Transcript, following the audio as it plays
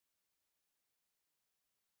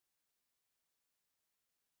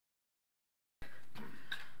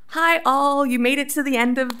Hi all, you made it to the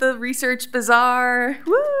end of the Research Bazaar.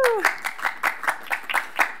 Woo!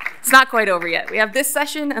 It's not quite over yet. We have this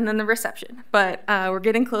session and then the reception, but we're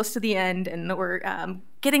getting close to the end, and we're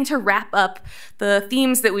getting to wrap up the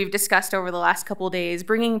themes that we've discussed over the last couple of days,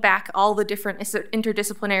 bringing back all the different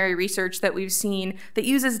interdisciplinary research that we've seen that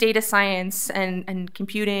uses data science and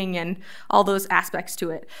computing and all those aspects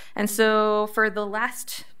to it. And so for the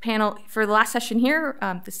last session here,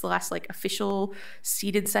 this is the last official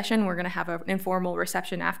seated session. We're going to have an informal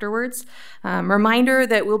reception afterwards. Reminder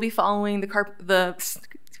that we'll be following the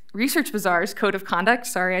Research Bazaar's Code of Conduct.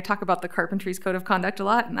 Sorry, I talk about the Carpentry's Code of Conduct a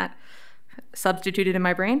lot, and that substituted in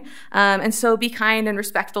my brain. And so be kind and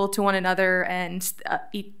respectful to one another and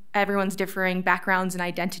everyone's differing backgrounds and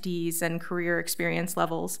identities and career experience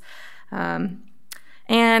levels.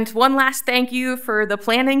 And one last thank you for the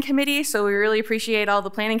planning committee. So we really appreciate all the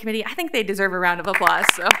planning committee. I think they deserve a round of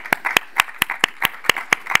applause. So.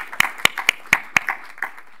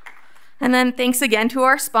 And then thanks again to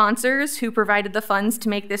our sponsors who provided the funds to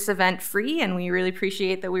make this event free, and we really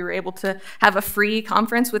appreciate that we were able to have a free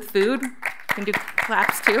conference with food. You can do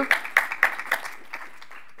claps too.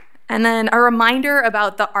 And then a reminder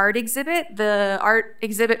about the art exhibit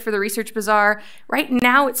for the Research Bazaar. Right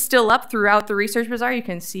now it's still up throughout the Research Bazaar. You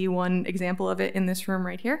can see one example of it in this room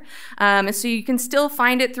right here. And so you can still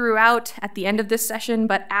find it throughout at the end of this session,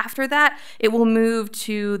 but after that it will move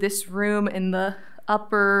to this room in the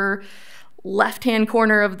upper left-hand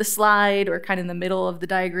corner of the slide, or kind of in the middle of the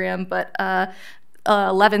diagram, but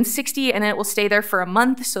 1160, and it will stay there for a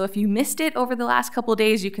month. So if you missed it over the last couple of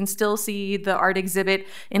days, you can still see the art exhibit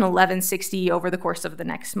in 1160 over the course of the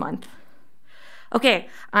next month. Okay,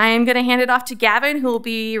 I'm going to hand it off to Gavin, who will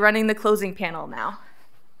be running the closing panel now.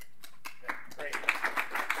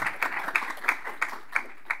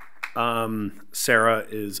 Sarah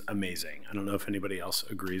is amazing. I don't know if anybody else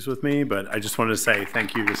agrees with me, but I just wanted to say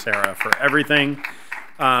thank you to Sarah for everything.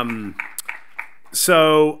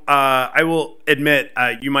 So I will admit,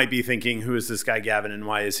 you might be thinking, who is this guy Gavin, and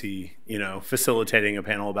why is he, facilitating a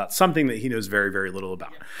panel about something that he knows very, very little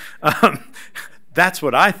about? That's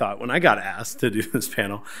what I thought when I got asked to do this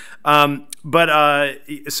panel.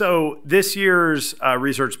 So this year's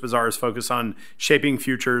Research Bazaar is focused on shaping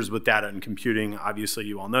futures with data and computing. Obviously,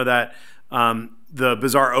 you all know that. The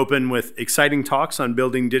Bazaar opened with exciting talks on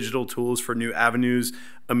building digital tools for new avenues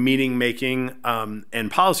of meaning making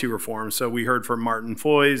and policy reform. So we heard from Martin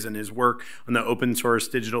Foys and his work on the open source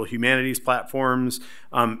digital humanities platforms,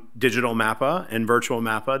 Digital Mappa and Virtual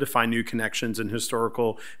Mappa to find new connections in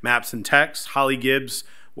historical maps and texts. Holly Gibbs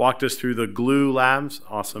walked us through the GLUE labs,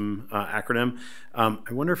 awesome acronym. I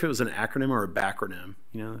wonder if it was an acronym or a backronym.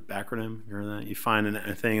 You know, backronym, you remember that? You find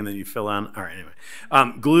a thing and then you fill out. All right,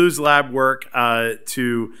 anyway. GLUE's lab work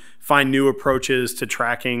to find new approaches to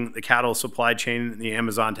tracking the cattle supply chain in the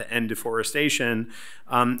Amazon to end deforestation.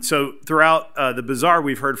 So throughout the Bazaar,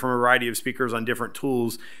 we've heard from a variety of speakers on different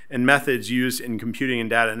tools and methods used in computing and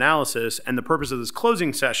data analysis. And the purpose of this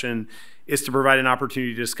closing session is to provide an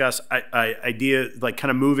opportunity to discuss ideas,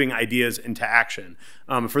 kind of moving ideas into action.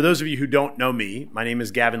 For those of you who don't know me, my name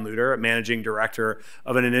is Gavin Luter, managing director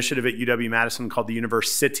of an initiative at UW-Madison called the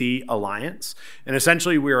UniverCity Alliance. And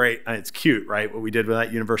essentially we're it's cute, right? What we did with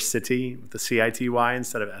that UniverCity, with the C-I-T-Y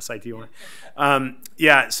instead of S-I-T-Y.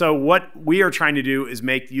 So what we are trying to do is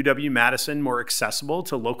make UW-Madison more accessible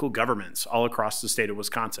to local governments all across the state of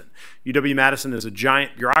Wisconsin. UW-Madison is a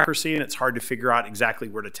giant bureaucracy, and it's hard to figure out exactly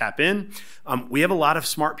where to tap in. We have a lot of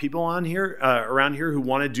smart people around here who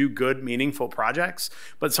want to do good, meaningful projects,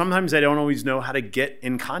 but sometimes they don't always know how to get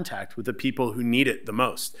in contact with the people who need it the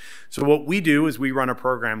most. So what we do is we run a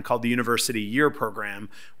program called the UniverCity Year Program,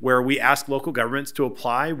 where we ask local governments to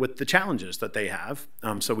apply with the challenges that they have.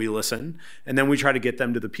 So we listen, and then we try to get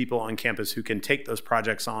them to the people on campus who can take those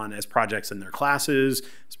projects on as projects in their classes,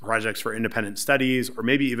 as projects for independent studies, or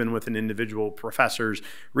maybe even with an individual professor's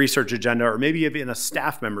research agenda, or maybe even a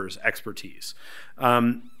staff member's expertise.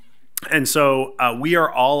 And so we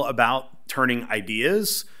are all about turning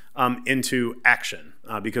ideas into action.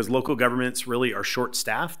 Because local governments really are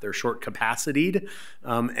short-staffed, they're short-capacitated,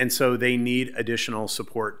 and so they need additional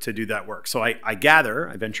support to do that work. So I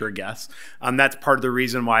venture a guess, that's part of the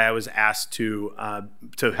reason why I was asked to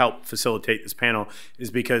help facilitate this panel,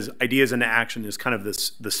 is because ideas into action is kind of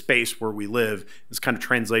the space where we live, is kind of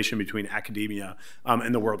translation between academia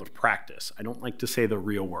and the world of practice. I don't like to say the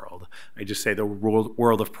real world, I just say the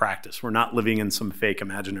world of practice. We're not living in some fake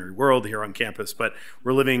imaginary world here on campus, but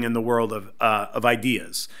we're living in the world of ideas.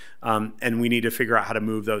 And we need to figure out how to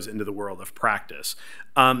move those into the world of practice.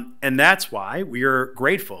 And that's why we are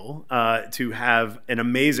grateful to have an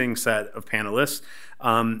amazing set of panelists.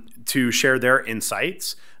 to share their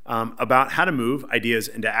insights about how to move ideas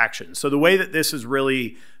into action. So the way that this is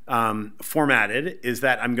really formatted is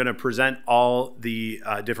that I'm going to present all the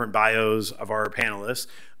different bios of our panelists,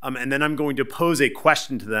 and then I'm going to pose a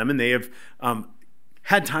question to them, and they have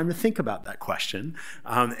had time to think about that question.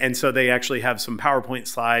 And so they actually have some PowerPoint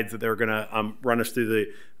slides that they're going to run us through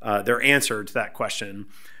their answer to that question.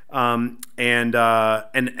 And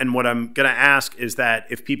what I'm going to ask is that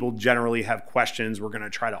if people generally have questions, we're going to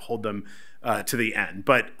try to hold them to the end.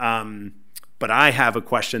 But I have a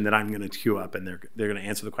question that I'm going to queue up, and they're going to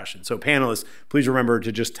answer the question. So panelists, please remember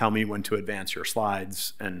to just tell me when to advance your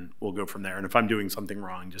slides, and we'll go from there. And if I'm doing something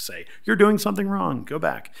wrong, just say, "You're doing something wrong. Go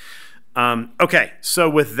back." Okay, so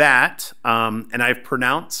with that, and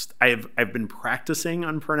I've been practicing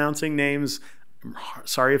on pronouncing names. I'm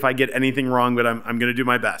sorry if I get anything wrong, but I'm going to do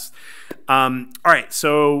my best. All right,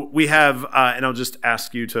 so we have, and I'll just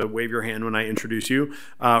ask you to wave your hand when I introduce you.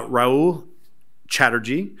 Rahul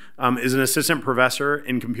Chatterjee is an assistant professor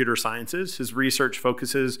in computer sciences. His research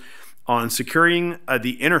focuses on securing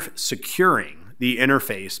the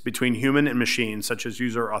interface between human and machine, such as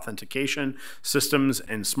user authentication systems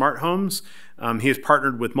and smart homes. He has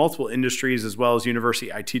partnered with multiple industries as well as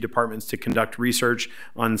university IT departments to conduct research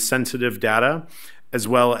on sensitive data, as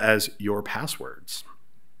well as your passwords.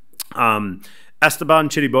 Esteban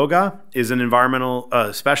Chiriboga is an environmental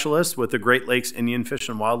specialist with the Great Lakes Indian Fish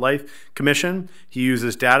and Wildlife Commission. He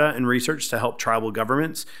uses data and research to help tribal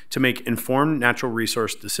governments to make informed natural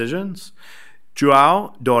resource decisions.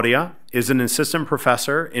 Joao Dorea is an assistant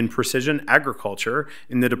professor in precision agriculture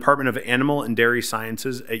in the Department of Animal and Dairy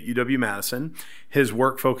Sciences at UW-Madison. His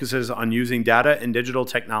work focuses on using data and digital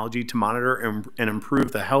technology to monitor and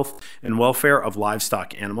improve the health and welfare of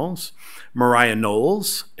livestock animals. Mariah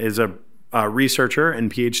Knowles is a researcher and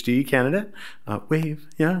PhD candidate. Wave,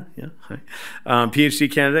 yeah, hi. PhD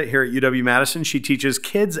candidate here at UW-Madison. She teaches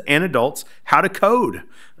kids and adults how to code,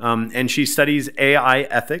 and she studies AI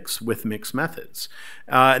ethics with mixed methods.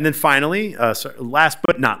 And then finally, last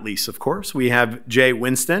but not least, of course, we have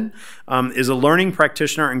Winston, is a learning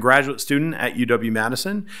practitioner and graduate student at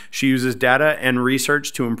UW-Madison. She uses data and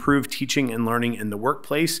research to improve teaching and learning in the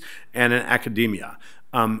workplace and in academia.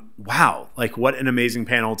 Wow, like what an amazing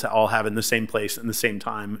panel to all have in the same place and the same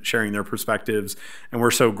time sharing their perspectives, and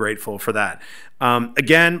we're so grateful for that.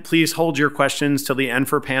 Again, please hold your questions till the end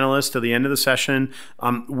for panelists, till the end of the session.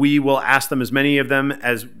 We will ask them as many of them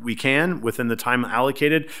as we can within the time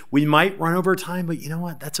allocated. We might run over time, but you know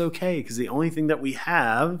what? That's okay, because the only thing that we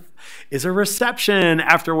have is a reception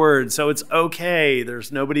afterwards, so it's okay.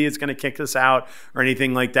 There's nobody that's going to kick us out or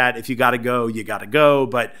anything like that. If you got to go, you got to go,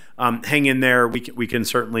 but hang in there. We can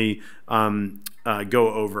certainly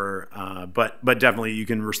go over, but definitely you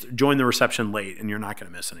can join the reception late and you're not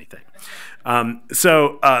going to miss anything.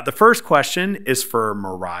 So the first question is for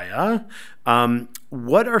Mariah.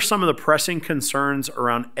 What are some of the pressing concerns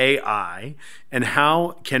around AI, and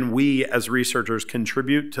how can we as researchers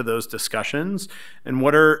contribute to those discussions? And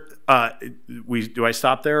what are, do I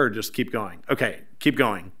stop there or just keep going? Okay, keep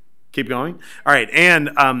going. Keep going. All right. And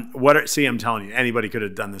see, I'm telling you, anybody could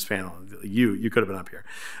have done this panel. You could have been up here.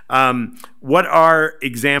 What are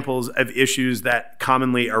examples of issues that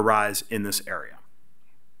commonly arise in this area?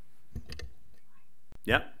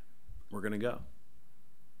 Yep. We're going to go.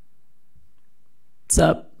 What's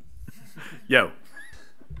up? Yo.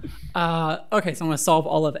 Okay, so I'm going to solve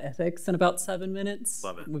all of ethics in about 7 minutes.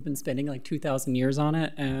 Love it. We've been spending like 2,000 years on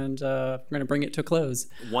it, and we're going to bring it to a close.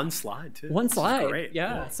 One slide, too. One slide. Great.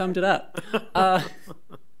 Yeah, summed it up.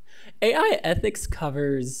 AI ethics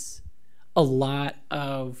covers a lot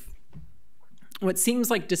of what seems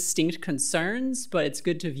like distinct concerns, but it's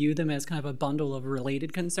good to view them as kind of a bundle of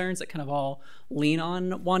related concerns that kind of all lean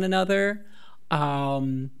on one another.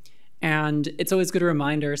 And it's always good to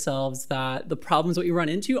remind ourselves that the problems that we run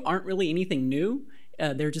into aren't really anything new.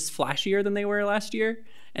 They're just flashier than they were last year.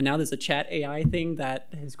 And now there's a chat AI thing that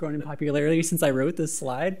has grown in popularity since I wrote this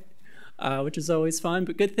slide, which is always fun.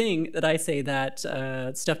 But good thing that I say that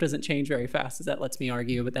stuff doesn't change very fast, as that lets me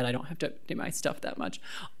argue, but that I don't have to do my stuff that much.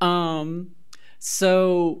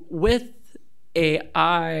 So with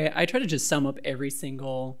AI, I try to just sum up every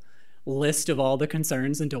single list of all the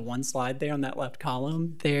concerns into one slide there on that left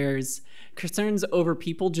column. There's concerns over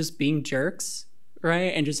people just being jerks,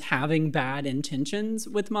 right? And just having bad intentions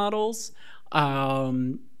with models.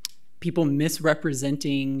 People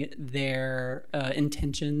misrepresenting their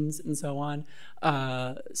intentions and so on,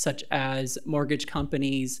 such as mortgage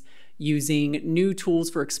companies using new tools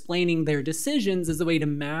for explaining their decisions as a way to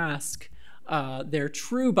mask their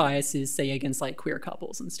true biases, say against like queer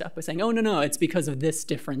couples and stuff, by saying, oh no, it's because of this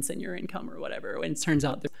difference in your income or whatever. And it turns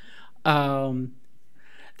out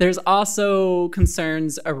there's also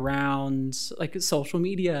concerns around like social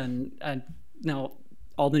media, and now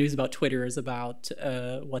all the news about Twitter is about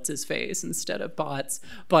what's his face instead of bots.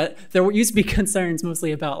 But there used to be concerns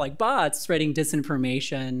mostly about like bots spreading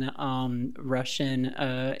disinformation.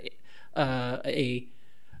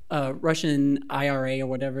 Russian IRA or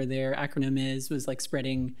whatever their acronym is was like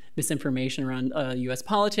spreading misinformation around U.S.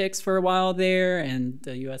 politics for a while there, and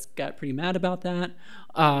the U.S. got pretty mad about that.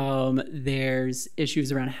 There's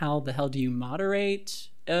issues around how the hell do you moderate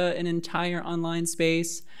an entire online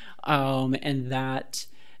space, and that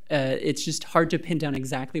it's just hard to pin down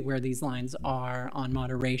exactly where these lines are on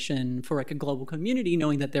moderation for like a global community,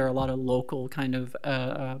 knowing that there are a lot of local kind of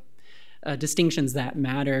distinctions that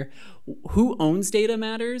matter. Who owns data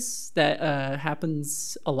matters. That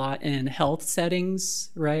happens a lot in health settings,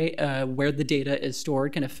 right? Where the data is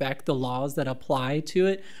stored can affect the laws that apply to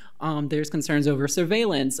it. There's concerns over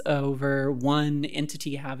surveillance, over one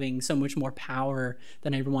entity having so much more power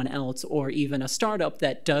than everyone else, or even a startup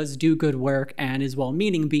that does do good work and is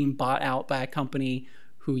well-meaning being bought out by a company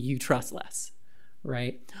who you trust less,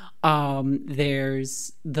 right?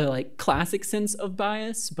 There's the like classic sense of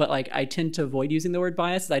bias, but like I tend to avoid using the word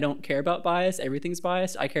bias. I don't care about bias. Everything's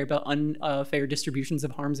biased. I care about unfair distributions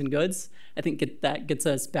of harms and goods. I think that gets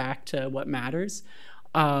us back to what matters.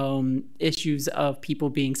 Issues of people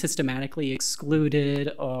being systematically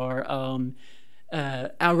excluded, or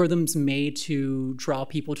algorithms made to draw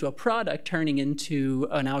people to a product turning into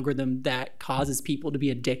an algorithm that causes people to be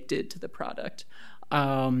addicted to the product.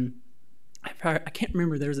 I can't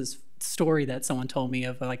remember, there's this story that someone told me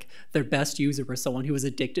of like their best user was someone who was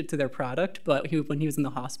addicted to their product, but when he was in the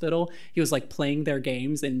hospital, he was like playing their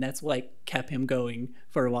games, and that's what like kept him going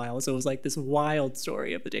for a while. So it was like this wild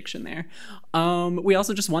story of addiction there. We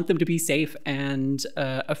also just want them to be safe and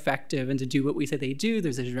effective and to do what we say they do.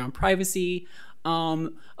 There's issues around privacy.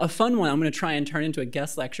 A fun one I'm going to try and turn into a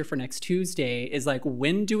guest lecture for next Tuesday is like,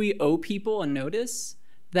 when do we owe people a notice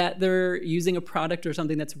that they're using a product or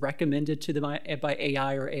something that's recommended to them by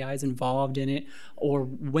AI, or AI is involved in it? Or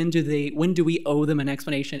when do we owe them an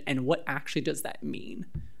explanation, and what actually does that mean,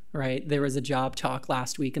 right? There was a job talk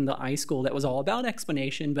last week in the iSchool that was all about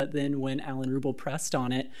explanation, but then when Alan Rubel pressed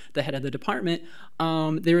on it, the head of the department,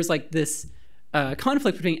 there was like this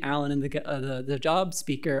conflict between Alan and the job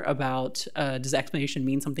speaker about does explanation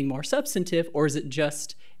mean something more substantive, or is it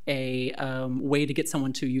just a way to get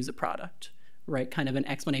someone to use a product? Right, kind of an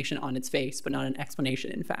explanation on its face, but not an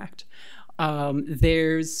explanation in fact.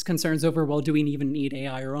 There's concerns over, well, do we even need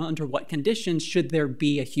AI, or under what conditions should there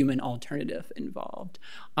be a human alternative involved?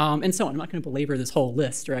 And so on. I'm not going to belabor this whole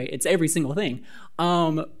list, right? It's every single thing.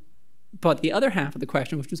 But the other half of the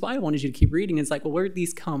question, which is why I wanted you to keep reading, is like, well, where did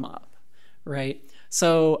these come up, right?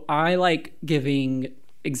 So I like giving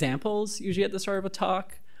examples usually at the start of a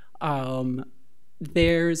talk.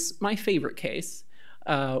 There's my favorite case,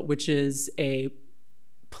 which is a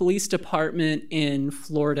police department in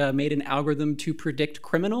Florida made an algorithm to predict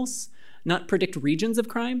criminals, not predict regions of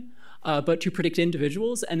crime, but to predict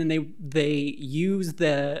individuals. And then they use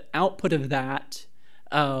the output of that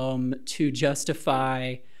to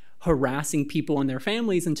justify harassing people and their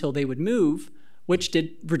families until they would move, which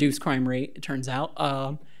did reduce crime rate, it turns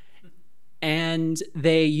out. And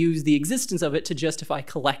they use the existence of it to justify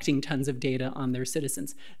collecting tons of data on their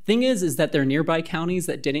citizens. Thing is that their nearby counties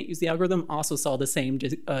that didn't use the algorithm also saw the same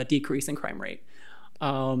decrease in crime rate.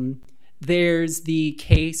 There's the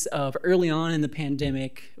case of early on in the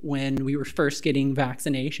pandemic, when we were first getting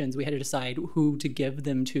vaccinations, we had to decide who to give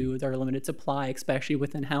them to. There are limited supply, especially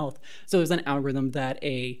within health. So it was an algorithm that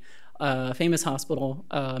a famous hospital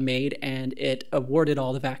made, and it awarded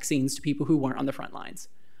all the vaccines to people who weren't on the front lines.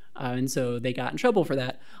 And so they got in trouble for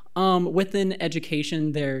that. Within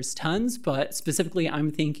education, there's tons, but specifically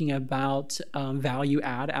I'm thinking about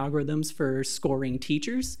value-add algorithms for scoring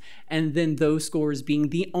teachers, and then those scores being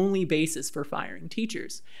the only basis for firing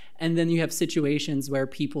teachers. And then you have situations where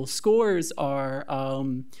people's scores are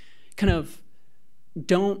kind of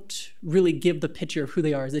don't really give the picture of who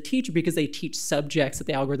they are as a teacher, because they teach subjects that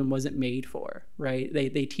the algorithm wasn't made for, right? They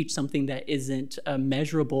teach something that isn't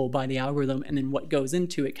measurable by the algorithm, and then what goes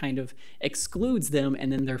into it kind of excludes them, and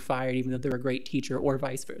then they're fired even though they're a great teacher, or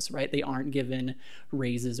vice versa, right? They aren't given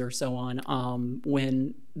raises or so on,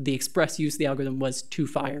 when the express use of the algorithm was to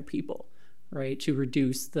fire people, right? To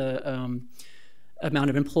reduce the amount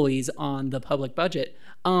of employees on the public budget.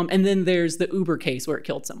 And then there's the Uber case where it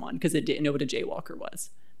killed someone because it didn't know what a jaywalker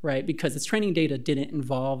was, right? Because its training data didn't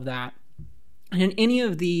involve that. And in any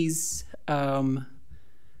of these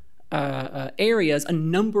areas, a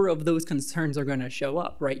number of those concerns are going to show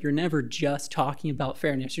up, right? You're never just talking about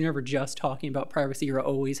fairness. You're never just talking about privacy. You're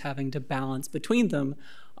always having to balance between them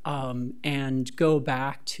and go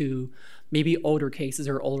back to maybe older cases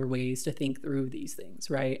or older ways to think through these things,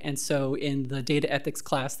 right? And so in the data ethics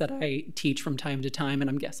class that I teach from time to time, and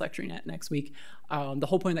I'm guest lecturing at next week, the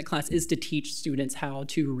whole point of that class is to teach students how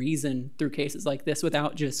to reason through cases like this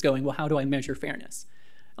without just going, well, how do I measure fairness?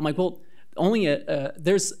 I'm like, well, only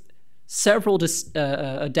there's several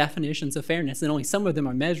definitions of fairness, and only some of them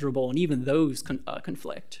are measurable, and even those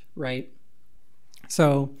conflict, right?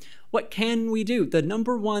 So what can we do? The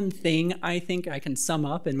number one thing I think I can sum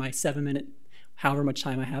up in my 7-minute, however much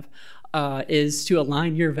time I have, is to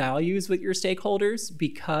align your values with your stakeholders,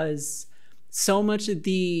 because so much of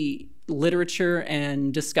the literature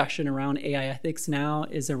and discussion around AI ethics now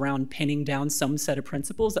is around pinning down some set of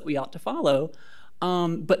principles that we ought to follow,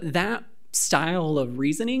 but that style of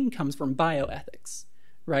reasoning comes from bioethics,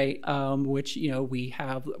 right? Which, you know, we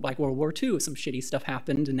have, like World War II, some shitty stuff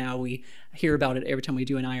happened, and now we hear about it every time we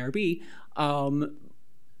do an IRB.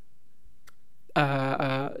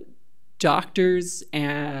 Doctors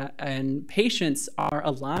and patients are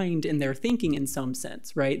aligned in their thinking in some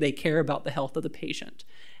sense, right? They care about the health of the patient.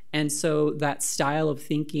 And so that style of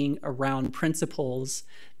thinking around principles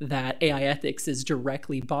that AI ethics is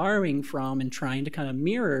directly borrowing from and trying to kind of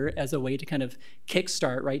mirror as a way to kind of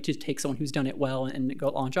kickstart, right, to take someone who's done it well and go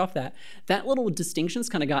launch off that little distinction's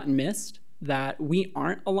kind of gotten missed, that we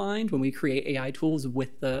aren't aligned when we create AI tools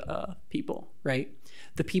with the people, right?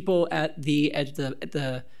 The people at the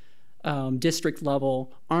district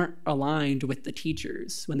level aren't aligned with the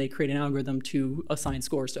teachers when they create an algorithm to assign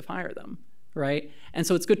scores to fire them, right? And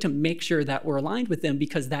so it's good to make sure that we're aligned with them,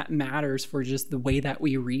 because that matters for just the way that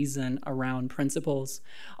we reason around principles.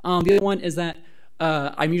 The other one is that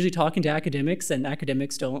I'm usually talking to academics, and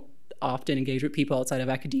academics don't often engage with people outside of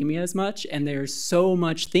academia as much, and there's so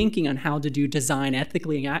much thinking on how to do design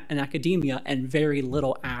ethically in academia and very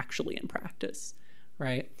little actually in practice,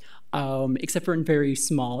 right? Except for in very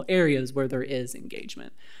small areas where there is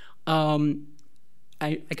engagement.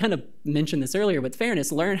 I kind of mentioned this earlier with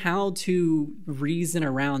fairness. Learn how to reason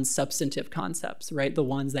around substantive concepts, right? The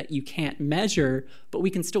ones that you can't measure, but we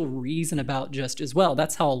can still reason about just as well.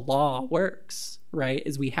 That's how law works, right?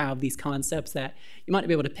 Is we have these concepts that you might not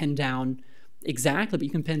be able to pin down exactly, but you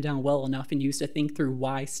can pin down well enough and use to think through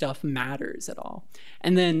why stuff matters at all.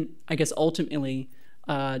 And then I guess ultimately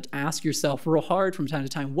ask yourself real hard from time to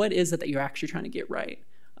time, what is it that you're actually trying to get right?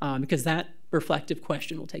 Because that reflective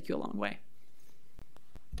question will take you a long way.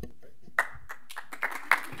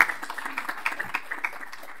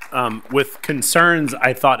 With concerns,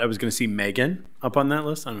 I thought I was going to see Megan up on that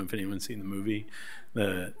list. I don't know if anyone's seen the movie,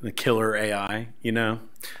 the killer AI, you know?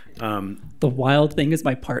 The wild thing is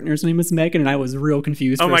my partner's name is Megan, and I was real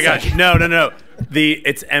confused. Oh my gosh, no.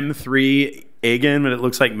 It's M3 Egan, but it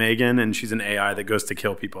looks like Megan, and she's an AI that goes to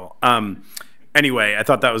kill people. Anyway, I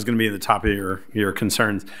thought that was going to be the top of your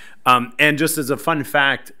concerns. And just as a fun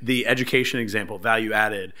fact, the education example, value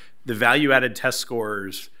added, the value added test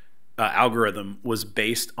scores algorithm was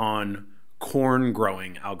based on corn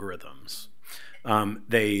growing algorithms.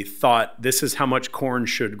 They thought this is how much corn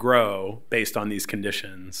should grow based on these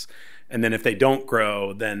conditions. And then if they don't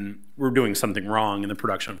grow, then we're doing something wrong in the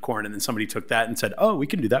production of corn. And then somebody took that and said, oh, we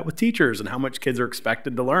can do that with teachers and how much kids are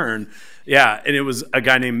expected to learn. Yeah, and it was a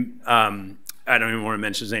guy named, I don't even want to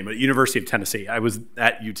mention his name, but University of Tennessee. I was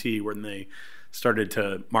at UT when they started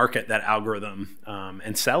to market that algorithm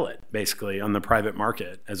and sell it basically on the private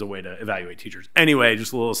market as a way to evaluate teachers. Anyway,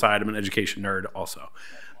 just a little aside, I'm an education nerd also.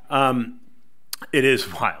 It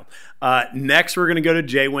is wild. Next, we're going to go to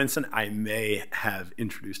Jay Winston. I may have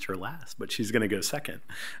introduced her last, but she's going to go second.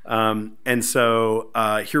 And so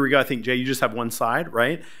here we go. I think, Jay, you just have one slide,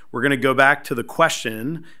 right? We're going to go back to the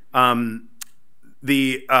question.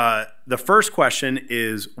 The first question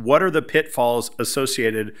is, what are the pitfalls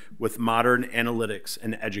associated with modern analytics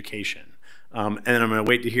and education? And then I'm going to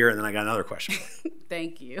wait to hear, and then I got another question.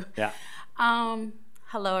 Thank you. Yeah.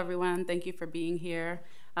 Hello, everyone. Thank you for being here.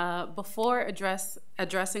 Before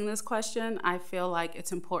addressing this question, I feel like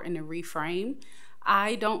it's important to reframe.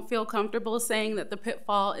 I don't feel comfortable saying that the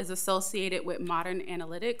pitfall is associated with modern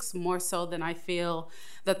analytics, more so than I feel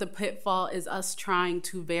that the pitfall is us trying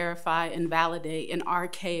to verify and validate an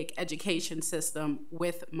archaic education system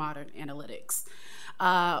with modern analytics.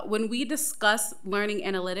 When we discuss learning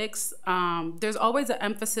analytics, there's always an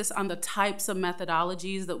emphasis on the types of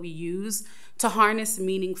methodologies that we use to harness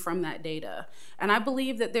meaning from that data. And I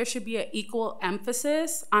believe that there should be an equal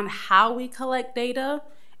emphasis on how we collect data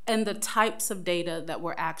and the types of data that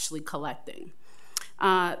we're actually collecting.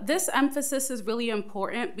 This emphasis is really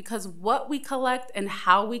important because what we collect and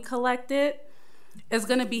how we collect it is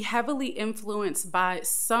going to be heavily influenced by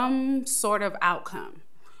some sort of outcome.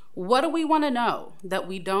 What do we want to know that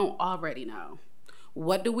we don't already know?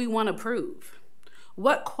 What do we want to prove?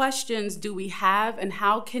 What questions do we have, and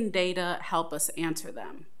how can data help us answer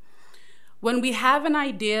them? When we have an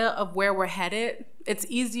idea of where we're headed, it's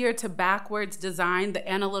easier to backwards design the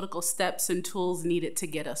analytical steps and tools needed to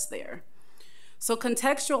get us there. So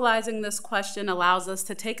contextualizing this question allows us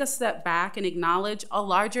to take a step back and acknowledge a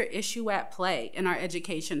larger issue at play in our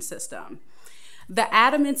education system. The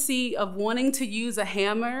adamancy of wanting to use a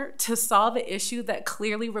hammer to solve an issue that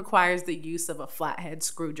clearly requires the use of a flathead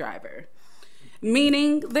screwdriver.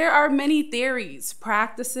 Meaning there are many theories,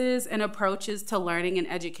 practices, and approaches to learning and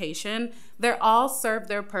education. They all serve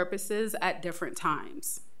their purposes at different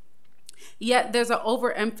times. Yet there's an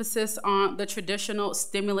overemphasis on the traditional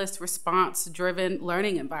stimulus response-driven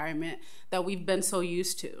learning environment that we've been so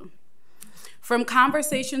used to. From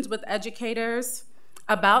conversations with educators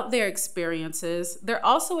about their experiences, there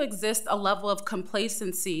also exists a level of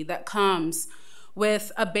complacency that comes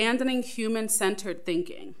with abandoning human-centered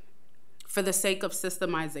thinking for the sake of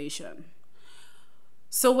systemization.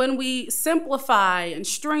 So when we simplify and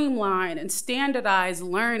streamline and standardize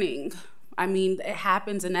learning, it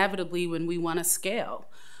happens inevitably when we want to scale.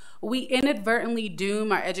 We inadvertently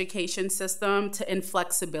doom our education system to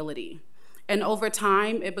inflexibility, and over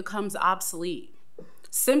time, it becomes obsolete.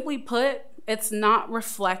 Simply put, it's not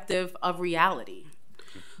reflective of reality.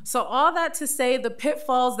 So all that to say, the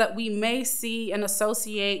pitfalls that we may see and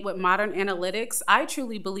associate with modern analytics, I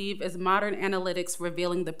truly believe is modern analytics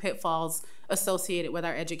revealing the pitfalls associated with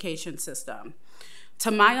our education system. To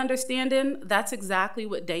my understanding, that's exactly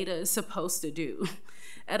what data is supposed to do.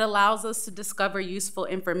 It allows us to discover useful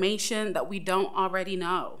information that we don't already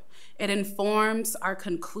know. It informs our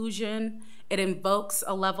conclusion, it invokes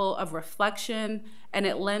a level of reflection, and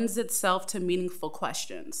it lends itself to meaningful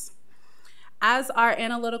questions. As our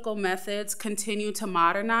analytical methods continue to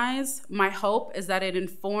modernize, my hope is that it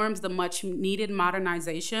informs the much needed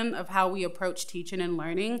modernization of how we approach teaching and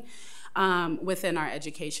learning within our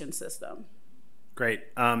education system. Great.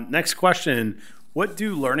 Next question. What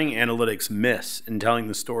do learning analytics miss in telling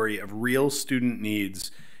the story of real student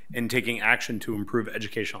needs and taking action to improve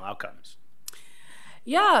educational outcomes?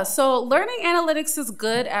 Yeah, so learning analytics is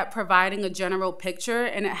good at providing a general picture,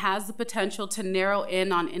 and it has the potential to narrow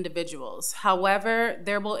in on individuals. However,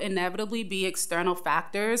 there will inevitably be external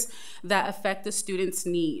factors that affect the student's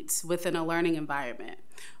needs within a learning environment.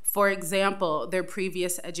 For example, their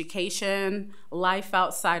previous education, life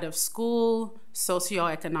outside of school,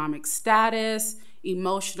 socioeconomic status,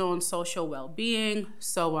 emotional and social well-being,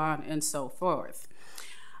 so on and so forth.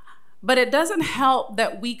 But it doesn't help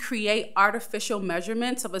that we create artificial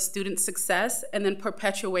measurements of a student's success and then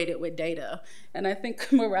perpetuate it with data. And I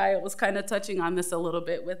think Mariah was kind of touching on this a little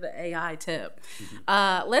bit with the AI tip.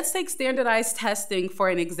 Let's take standardized testing for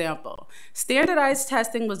an example. Standardized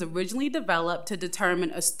testing was originally developed to determine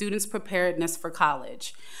a student's preparedness for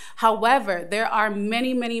college. However, there are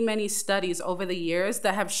many studies over the years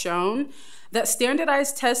that have shown that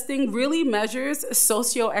standardized testing really measures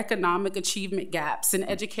socioeconomic achievement gaps and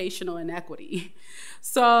educational inequity.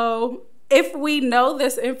 So if we know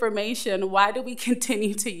this information, why do we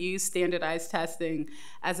continue to use standardized testing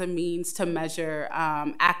as a means to measure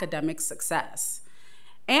academic success?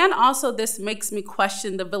 And also, this makes me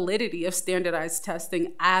question the validity of standardized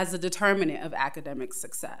testing as a determinant of academic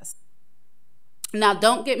success. Now,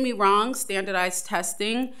 don't get me wrong, standardized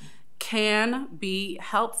testing can be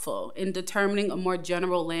helpful in determining a more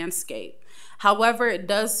general landscape. However, it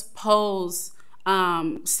does pose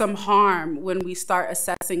some harm when we start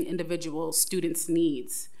assessing individual students'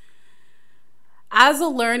 needs. As a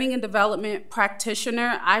learning and development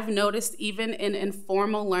practitioner, I've noticed even in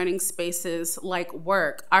informal learning spaces like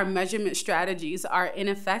work, our measurement strategies are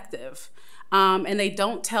ineffective, and they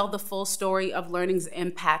don't tell the full story of learning's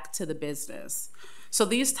impact to the business. So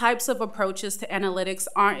these types of approaches to analytics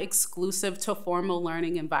aren't exclusive to formal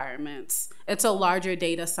learning environments. It's a larger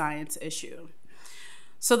data science issue.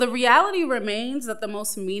 So the reality remains that the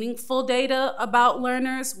most meaningful data about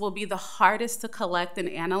learners will be the hardest to collect and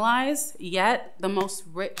analyze, yet the most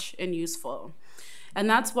rich and useful. And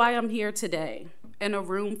that's why I'm here today, in a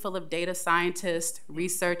room full of data scientists,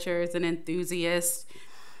 researchers, and enthusiasts,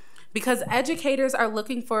 because educators are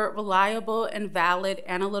looking for reliable and valid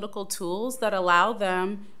analytical tools that allow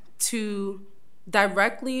them to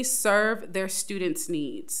directly serve their students'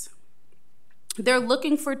 needs. They're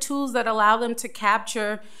looking for tools that allow them to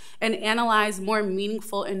capture and analyze more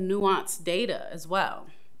meaningful and nuanced data as well.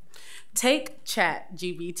 Take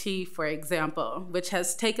Chatterjee, for example, which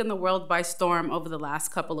has taken the world by storm over the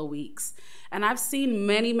last couple of weeks. And I've seen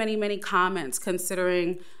many comments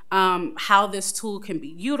considering how this tool can be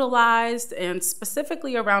utilized, and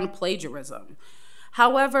specifically around plagiarism.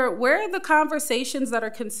 However, where are the conversations that are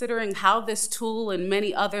considering how this tool and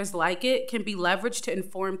many others like it can be leveraged to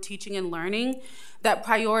inform teaching and learning that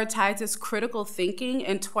prioritizes critical thinking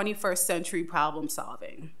and 21st century problem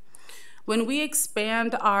solving? When we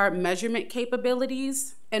expand our measurement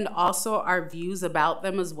capabilities and also our views about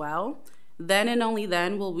them as well, then and only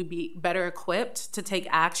then will we be better equipped to take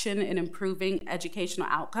action in improving educational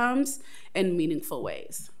outcomes in meaningful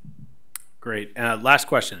ways. Great. Last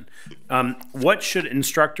question. What should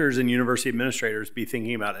instructors and university administrators be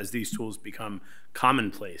thinking about as these tools become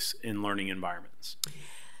commonplace in learning environments?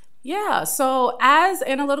 Yeah, so as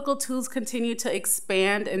analytical tools continue to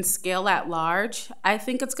expand and scale at large, I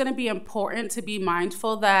think it's going to be important to be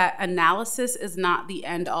mindful that analysis is not the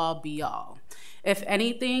end-all be-all. If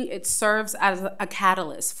anything, it serves as a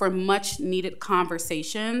catalyst for much-needed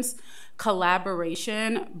conversations,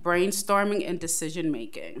 collaboration, brainstorming, and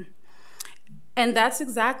decision-making. And that's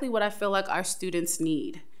exactly what I feel like our students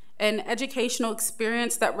need. An educational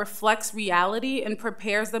experience that reflects reality and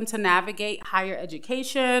prepares them to navigate higher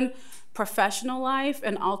education, professional life,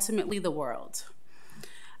 and ultimately the world.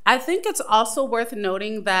 I think it's also worth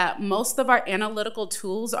noting that most of our analytical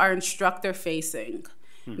tools are instructor-facing,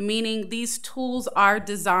 meaning these tools are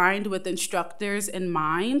designed with instructors in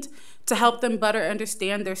mind to help them better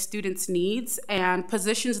understand their students' needs and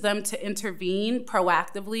positions them to intervene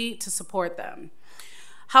proactively to support them.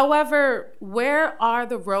 However, where are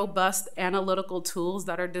the robust analytical tools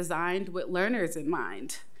that are designed with learners in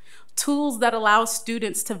mind? Tools that allow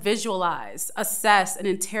students to visualize, assess, and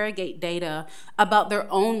interrogate data about their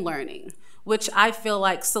own learning, which I feel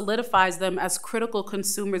like solidifies them as critical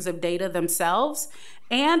consumers of data themselves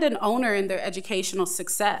and an owner in their educational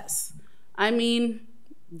success. I mean,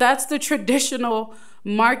 that's the traditional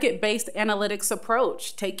market-based analytics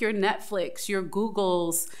approach. Take your Netflix, your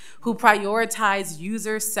Googles, who prioritize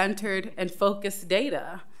user-centered and focused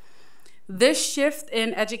data. This shift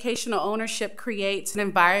in educational ownership creates an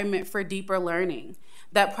environment for deeper learning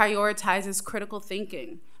that prioritizes critical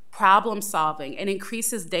thinking, problem solving, and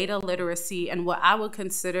increases data literacy in what I would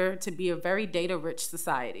consider to be a very data-rich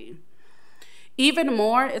society. Even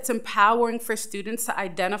more, it's empowering for students to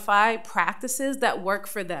identify practices that work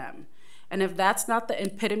for them. And if that's not the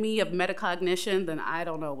epitome of metacognition, then I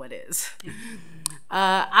don't know what is.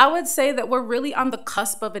 I would say that we're really on the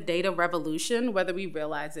cusp of a data revolution, whether we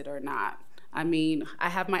realize it or not. I mean, I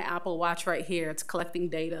have my Apple Watch right here. It's collecting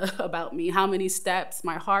data about me, how many steps,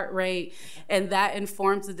 my heart rate, and that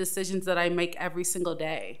informs the decisions that I make every single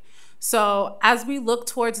day. So as we look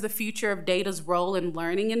towards the future of data's role in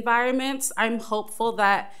learning environments, I'm hopeful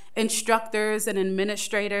that instructors and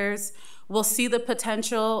administrators will see the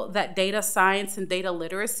potential that data science and data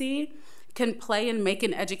literacy can play in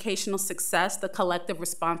making educational success the collective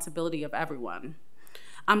responsibility of everyone.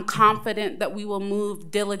 I'm confident that we will move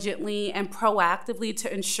diligently and proactively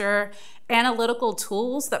to ensure analytical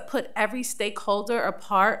tools that put every stakeholder a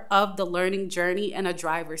part of the learning journey in a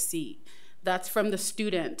driver's seat. That's from the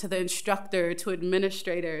student to the instructor to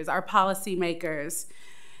administrators, our policymakers.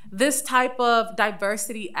 This type of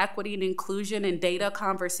diversity, equity, and inclusion in data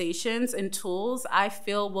conversations and tools, I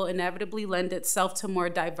feel, will inevitably lend itself to more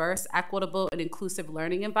diverse, equitable, and inclusive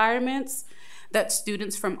learning environments that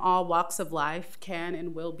students from all walks of life can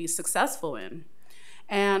and will be successful in.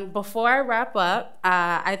 And before I wrap up,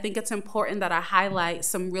 I think it's important that I highlight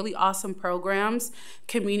some really awesome programs,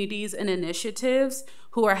 communities, and initiatives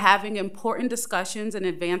who are having important discussions and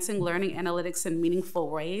advancing learning analytics in meaningful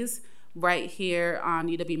ways right here on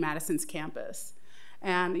UW-Madison's campus.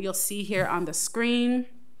 And you'll see here on the screen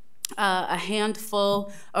a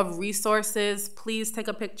handful of resources. Please take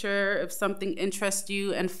a picture if something interests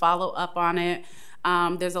you and follow up on it.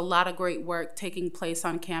 There's a lot of great work taking place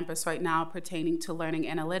on campus right now pertaining to learning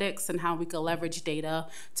analytics and how we can leverage data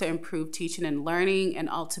to improve teaching and learning and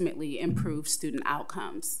ultimately improve student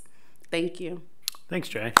outcomes. Thank you. Thanks,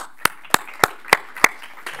 Jay.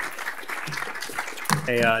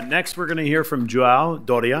 Hey, next we're going to hear from Joao,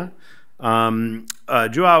 Dorea.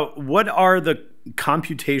 Joao, what are the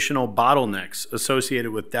computational bottlenecks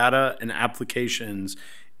associated with data and applications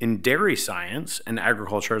in dairy science and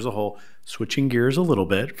agriculture as a whole? Switching gears a little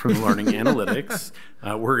bit from learning analytics,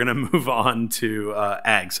 we're going to move on to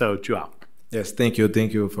ag. So, Joao. Yes, thank you.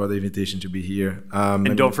 Thank you for the invitation to be here.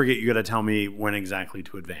 And don't forget, you got to tell me when exactly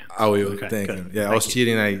to advance. I will. Okay, thank good. you. Yeah, Thank I was you.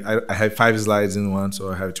 cheating. I have 5 slides in one,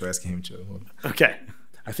 so I have to ask him to. Okay.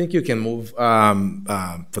 I think you can move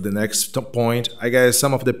for the next point. I guess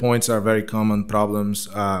some of the points are very common problems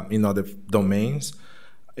in other domains.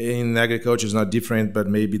 In agriculture, it's not different, but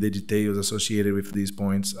maybe the details associated with these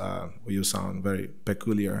points will sound very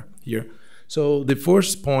peculiar here. So the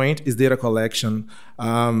first point is data collection.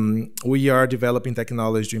 We are developing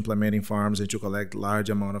technology to implement in farms and to collect large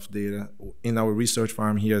amount of data. In our research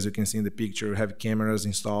farm here, as you can see in the picture, we have cameras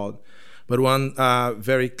installed. But one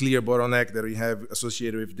very clear bottleneck that we have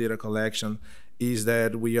associated with data collection is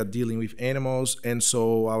that we are dealing with animals, and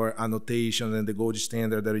so our annotation and the gold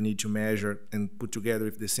standard that we need to measure and put together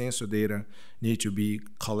with the sensor data need to be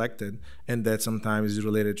collected, and that sometimes is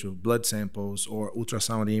related to blood samples or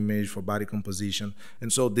ultrasound image for body composition.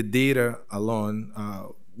 And so the data alone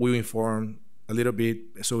will inform a little bit,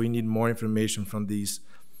 so we need more information from these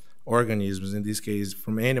organisms, in this case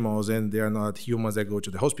from animals, and they are not humans that go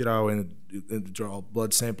to the hospital and draw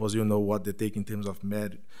blood samples. You know what they take in terms of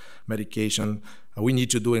medication. We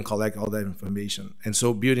need to do and collect all that information. And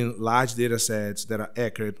so building large data sets that are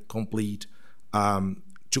accurate, complete,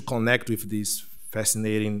 to connect with this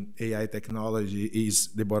fascinating AI technology is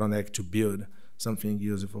the bottleneck to build something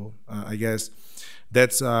useful. I guess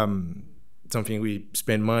that's something we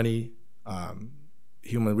spend money,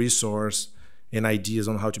 human resource, and ideas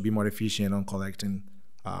on how to be more efficient on collecting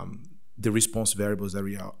the response variables that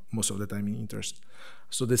we are most of the time in interest.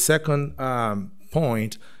 So the second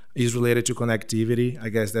point is related to connectivity. I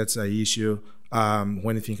guess that's an issue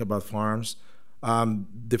when you think about farms.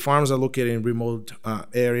 The farms are located in remote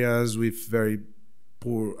areas with very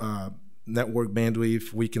poor network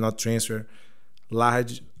bandwidth. We cannot transfer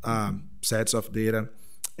large sets of data.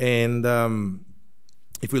 And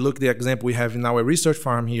if we look at the example we have in our research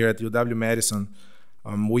farm here at UW-Madison,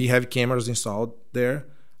 we have cameras installed there.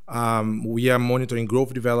 We are monitoring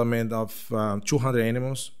growth development of 200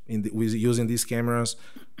 animals using these cameras,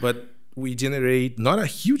 but we generate not a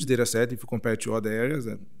huge data set if you compare to other areas,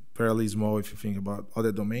 that fairly small if you think about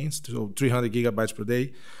other domains, so 300 gigabytes per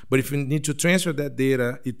day. But if we need to transfer that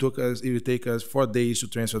data, it will take us 4 days to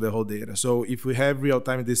transfer the whole data. So if we have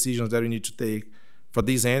real-time decisions that we need to take for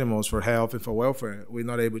these animals, for health and for welfare, we're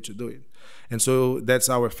not able to do it. And so that's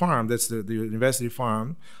our farm, that's the university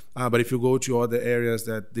farm. But if you go to other areas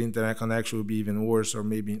that the internet connection will be even worse or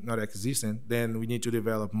maybe not existent, then we need to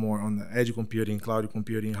develop more on the edge computing, cloud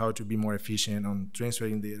computing, how to be more efficient on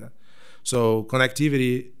transferring data. So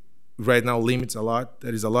connectivity right now limits a lot.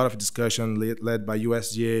 There is a lot of discussion led by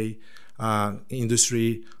USDA,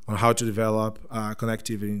 industry, on how to develop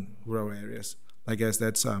connectivity in rural areas. I guess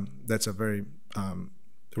that's a very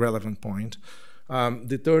relevant point.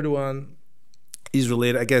 The third one is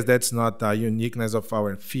related. I guess that's not a uniqueness of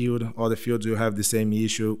our field. All the fields will have the same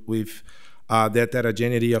issue with the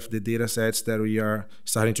heterogeneity of the data sets that we are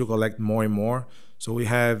starting to collect more and more. So we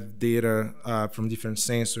have data from different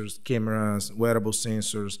sensors, cameras, wearable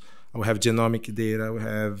sensors. We have genomic data. We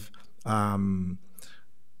have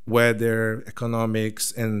weather,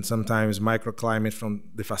 economics, and sometimes microclimate from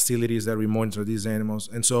the facilities that we monitor these animals.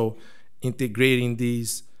 And so integrating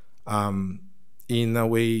these in a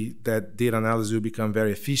way that data analysis will become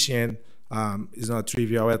very efficient is not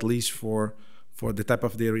trivial, at least for the type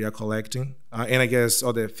of data we are collecting. And I guess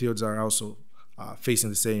other fields are also facing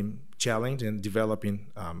the same challenge and developing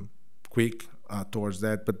quick towards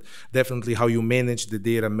that. But definitely how you manage the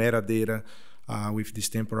data, metadata, with this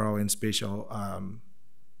temporal and spatial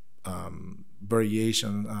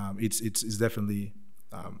variation, it's definitely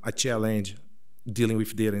a challenge dealing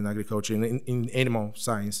with data in agriculture and in animal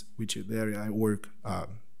science, which is the area I work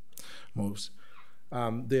most.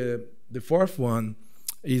 The fourth one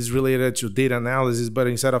is related to data analysis, but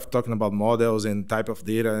instead of talking about models and type of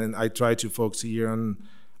data, and I try to focus here on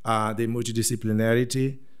the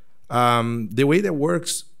multidisciplinarity. The way that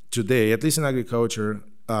works today, at least in agriculture,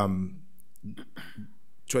 to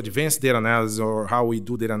advance data analysis or how we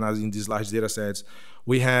do data analysis in these large data sets,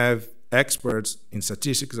 we have experts in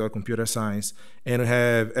statistics or computer science, and we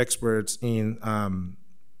have experts in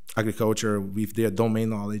agriculture with their domain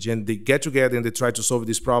knowledge, and they get together and they try to solve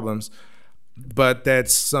these problems. But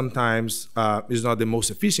that sometimes is not the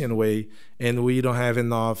most efficient way, and we don't have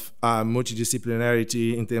enough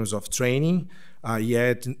multidisciplinarity in terms of training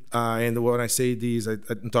yet. And when I say this,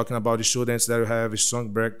 I'm talking about the students that have a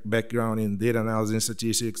strong background in data analysis and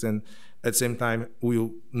statistics, and at the same time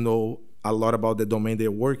will know a lot about the domain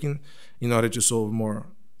they're working in order to solve more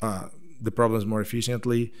the problems more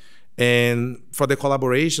efficiently. And for the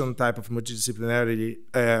collaboration type of multidisciplinarity,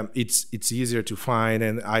 it's easier to find.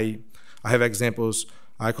 And I have examples.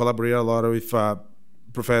 I collaborate a lot with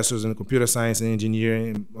professors in computer science and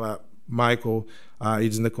engineering. Michael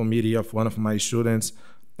is in the committee of one of my students.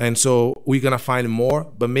 And so we're gonna find more,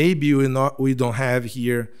 but maybe we don't have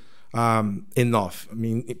here enough. I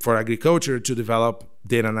mean, for agriculture to develop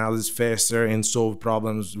data analysis faster and solve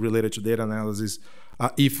problems related to data analysis,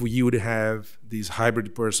 if we would have this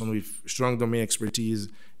hybrid person with strong domain expertise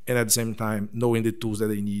and at the same time knowing the tools that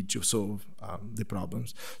they need to solve the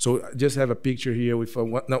problems. So I just have a picture here with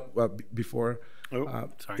before. Oh,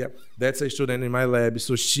 sorry. Yep, that's a student in my lab.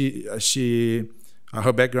 So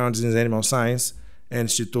her background is in animal science, and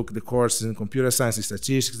she took the course in computer science and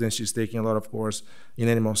statistics, and she's taking a lot of course in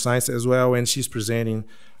animal science as well, and she's presenting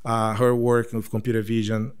her work with computer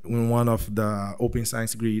vision in one of the Open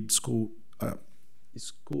Science Grid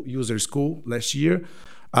user school last year.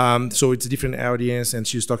 So it's a different audience, and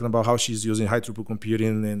she's talking about how she's using high throughput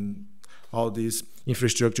computing and all this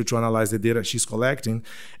infrastructure to analyze the data she's collecting.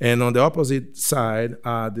 And on the opposite side,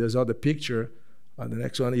 there's other picture. The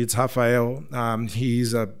next one is Rafael.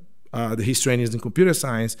 His training is in computer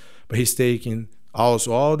science, but he's taking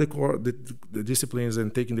also all the disciplines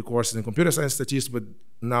and taking the courses in computer science statistics, but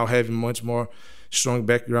now having much more strong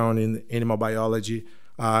background in animal biology.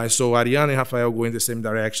 So Ariane and Rafael go in the same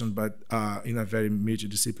direction, but in a very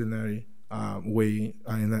multidisciplinary way.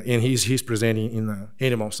 And he's presenting in an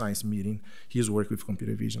animal science meeting his work with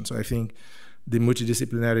computer vision. So I think the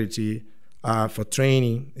multidisciplinarity for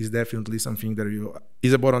training is definitely something that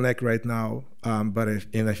is a bottleneck right now.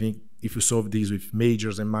 And I think if you solve these with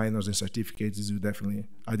majors and minors and certificates, this will definitely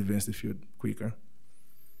advance the field quicker.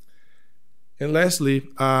 And lastly,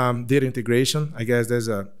 data integration. I guess it's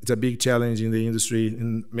a big challenge in the industry,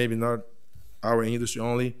 and maybe not our industry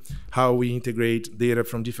only, how we integrate data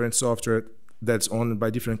from different software that's owned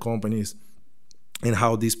by different companies, and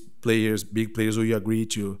how these players, big players, will agree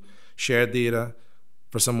to share data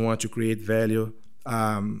for someone to create value.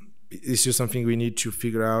 It's just something we need to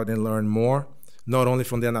figure out and learn more, not only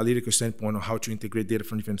from the analytical standpoint of how to integrate data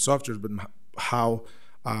from different softwares, but how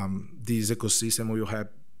this ecosystem will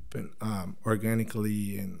happen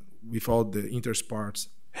organically and with all the intersparts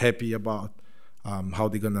happy about how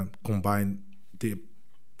they're gonna combine the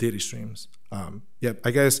data streams. Yeah,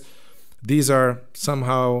 I guess these are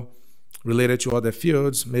somehow related to other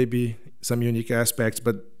fields, maybe some unique aspects,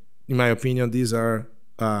 but in my opinion, these are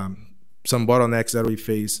some bottlenecks that we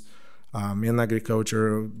face in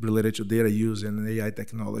agriculture related to data use and AI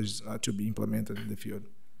technologies to be implemented in the field.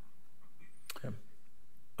 Yeah.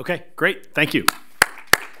 Okay, great, thank you.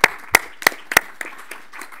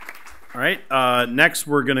 All right, next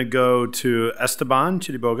we're gonna go to Esteban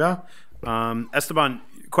Chiriboga. Esteban,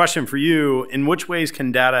 question for you. In which ways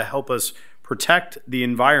can data help us protect the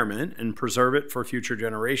environment and preserve it for future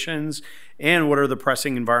generations? And what are the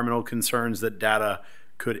pressing environmental concerns that data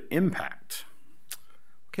could impact?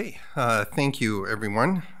 Okay, thank you,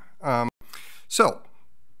 everyone. So,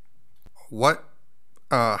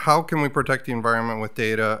 how can we protect the environment with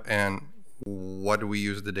data, and what do we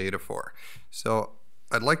use the data for? So,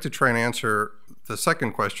 I'd like to try and answer the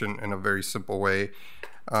second question in a very simple way,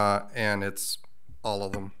 and it's all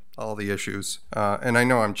of them, all the issues. And I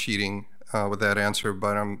know I'm cheating with that answer,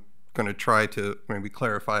 but I'm going to try to maybe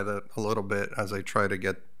clarify that a little bit as I try to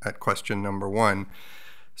get at question number one.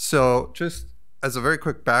 So just as a very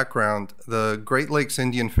quick background, the Great Lakes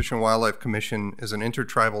Indian Fish and Wildlife Commission is an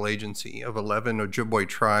intertribal agency of 11 Ojibwe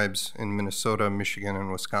tribes in Minnesota, Michigan,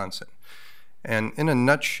 and Wisconsin. And in a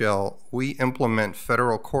nutshell, we implement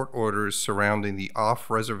federal court orders surrounding the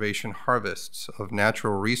off-reservation harvests of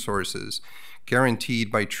natural resources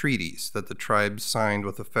guaranteed by treaties that the tribes signed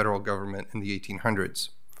with the federal government in the 1800s.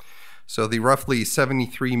 So the roughly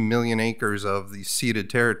 73 million acres of the ceded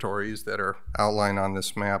territories that are outlined on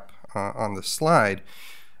this map on the slide,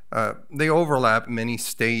 they overlap many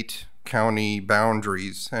state, county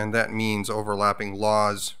boundaries, and that means overlapping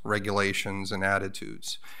laws, regulations, and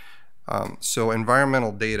attitudes. So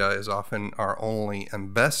environmental data is often our only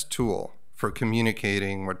and best tool for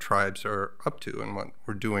communicating what tribes are up to and what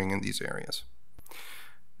we're doing in these areas.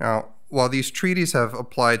 Now, while these treaties have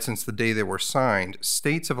applied since the day they were signed,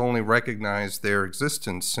 states have only recognized their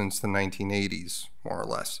existence since the 1980s, more or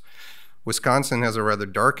less. Wisconsin has a rather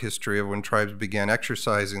dark history of when tribes began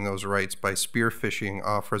exercising those rights by spearfishing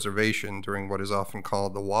off-reservation during what is often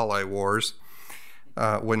called the Walleye Wars,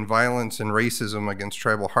 when violence and racism against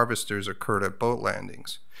tribal harvesters occurred at boat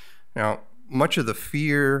landings. Now, much of the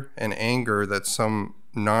fear and anger that some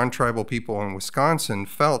non-tribal people in Wisconsin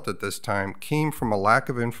felt at this time came from a lack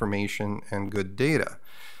of information and good data.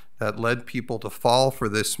 that led people to fall for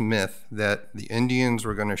this myth that the Indians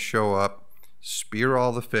were going to show up, spear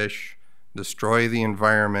all the fish, destroy the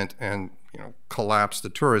environment, and collapse the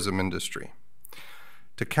tourism industry.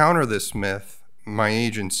 To counter this myth, my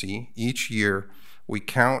agency, each year, we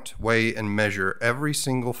count, weigh, and measure every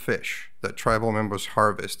single fish that tribal members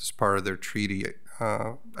harvest as part of their treaty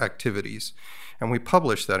activities, and we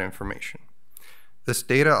publish that information. This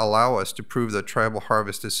data allow us to prove that tribal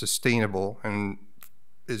harvest is sustainable and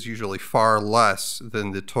is usually far less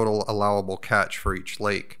than the total allowable catch for each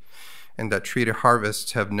lake, and that treaty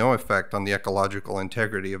harvests have no effect on the ecological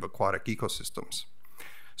integrity of aquatic ecosystems.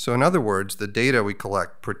 So in other words, the data we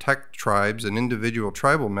collect protect tribes and individual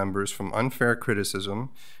tribal members from unfair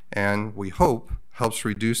criticism, and we hope helps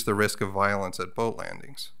reduce the risk of violence at boat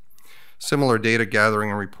landings. Similar data gathering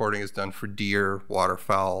and reporting is done for deer,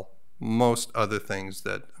 waterfowl, most other things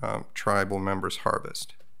that tribal members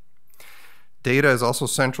harvest. Data is also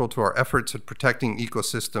central to our efforts at protecting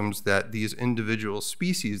ecosystems that these individual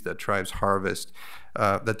species that tribes harvest,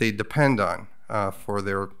 that they depend on for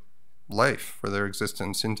their life, for their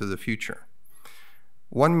existence into the future.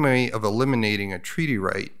 One way of eliminating a treaty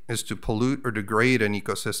right is to pollute or degrade an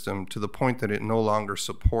ecosystem to the point that it no longer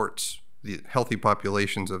supports the healthy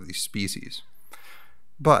populations of these species.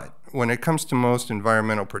 But when it comes to most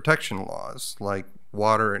environmental protection laws, like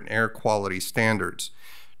water and air quality standards,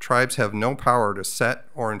 tribes have no power to set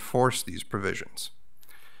or enforce these provisions.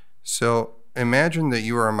 So imagine that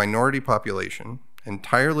you are a minority population,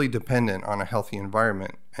 entirely dependent on a healthy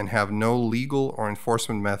environment, and have no legal or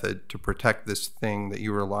enforcement method to protect this thing that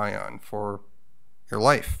you rely on for your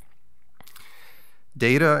life.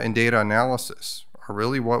 Data and data analysis are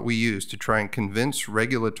really what we use to try and convince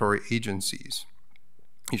regulatory agencies,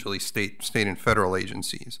 usually state and federal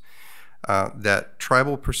agencies, that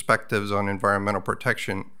tribal perspectives on environmental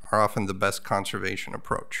protection are often the best conservation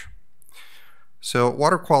approach. So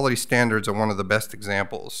water quality standards are one of the best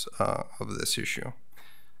examples of this issue.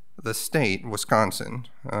 The state, Wisconsin,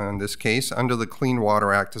 in this case, under the Clean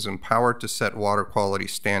Water Act, is empowered to set water quality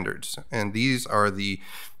standards. And these are the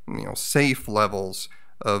safe levels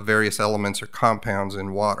of various elements or compounds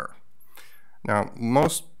in water. Now,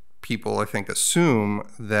 most people, I think, assume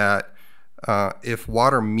that if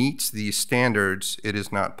water meets these standards, it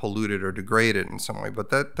is not polluted or degraded in some way, but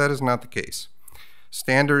that is not the case.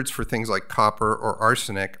 Standards for things like copper or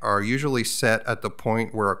arsenic are usually set at the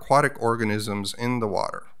point where aquatic organisms in the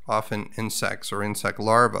water, often insects or insect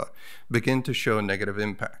larvae, begin to show negative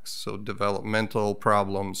impacts, so developmental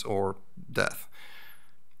problems or death.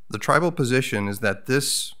 The tribal position is that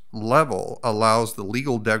this level allows the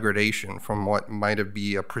legal degradation from what might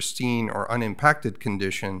be a pristine or unimpacted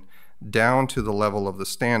condition down to the level of the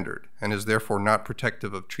standard, and is therefore not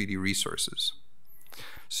protective of treaty resources.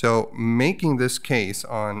 So making this case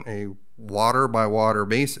on a water-by-water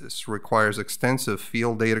basis requires extensive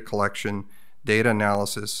field data collection, data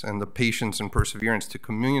analysis, and the patience and perseverance to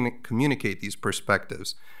communicate these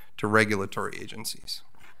perspectives to regulatory agencies.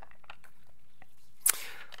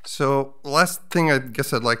 So the last thing I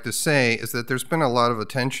guess I'd like to say is that there's been a lot of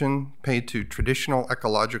attention paid to traditional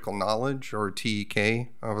ecological knowledge, or TEK,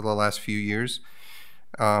 over the last few years.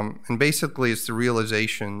 And basically it's the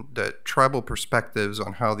realization that tribal perspectives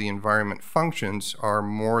on how the environment functions are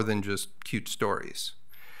more than just cute stories.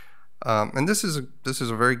 And this is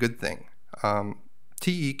a very good thing.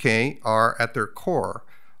 TEK are, at their core,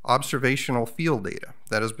 observational field data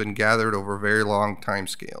that has been gathered over very long time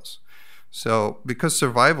scales. So because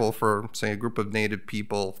survival for, say, a group of native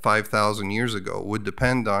people 5,000 years ago would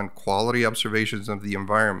depend on quality observations of the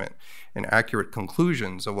environment and accurate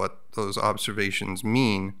conclusions of what those observations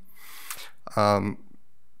mean,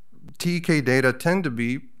 TEK data tend to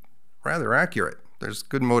be rather accurate. There's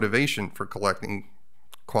good motivation for collecting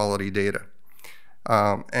quality data.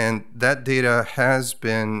 And that data has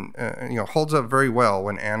been, holds up very well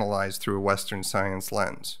when analyzed through a Western science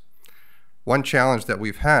lens. One challenge that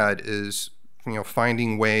we've had is,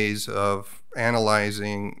 finding ways of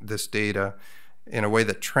analyzing this data in a way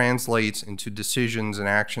that translates into decisions and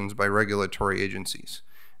actions by regulatory agencies.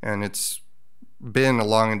 And it's been a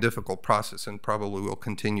long and difficult process, and probably will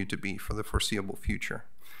continue to be for the foreseeable future.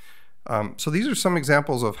 So these are some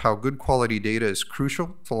examples of how good quality data is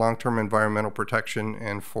crucial to long-term environmental protection,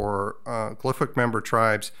 and for GLIFWC member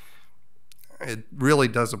tribes, it really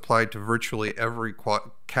does apply to virtually every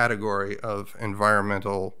category of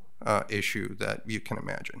environmental issue that you can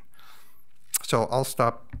imagine. So I'll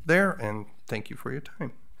stop there, and thank you for your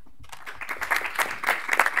time.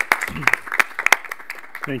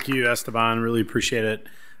 Thank you, Esteban. Really appreciate it.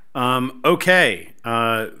 Okay.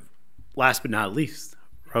 Last but not least,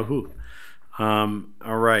 Rahul. All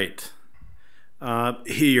right.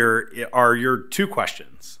 Here are your two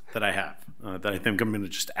questions that I have that I think I'm going to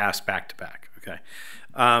just ask back to back. Okay.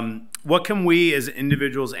 What can we as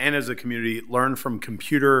individuals and as a community learn from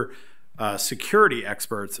computer security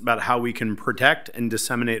experts about how we can protect and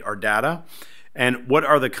disseminate our data? And what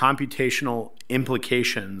are the computational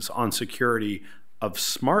implications on security of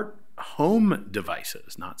smart home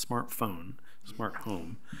devices, not smartphone, smart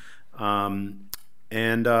home?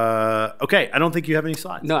 Okay, I don't think you have any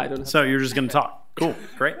slides. No, I don't have So you're just going to talk. Cool,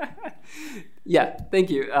 great. Yeah, thank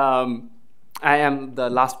you. I am the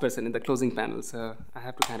last person in the closing panel, so I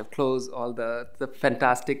have to kind of close all the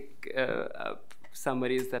fantastic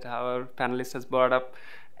summaries that our panelist has brought up.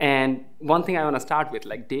 And one thing I want to start with,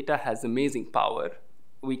 like, data has amazing power.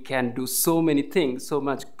 We can do so many things, so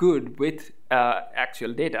much good with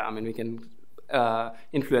actual data. I mean, we can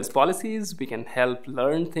influence policies, we can help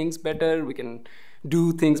learn things better, we can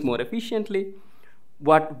do things more efficiently.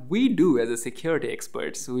 What we do as a security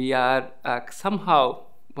experts, we are somehow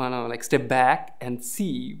want to like step back and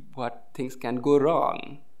see what things can go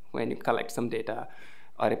wrong when you collect some data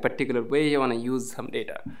or a particular way you want to use some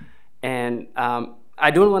data. And I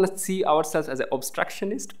don't want to see ourselves as an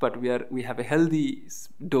obstructionist, but we have a healthy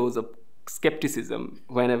dose of skepticism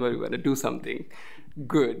whenever we want to do something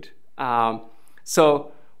good.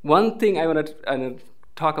 So one thing I want to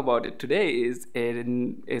talk about it today is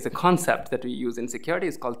a concept that we use in security.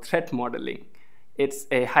 It's called threat modeling. It's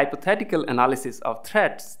a hypothetical analysis of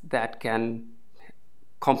threats that can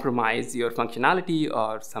compromise your functionality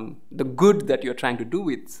or the good that you're trying to do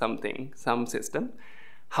with something, some system,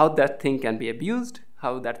 how that thing can be abused,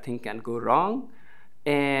 how that thing can go wrong.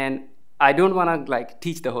 And I don't want to like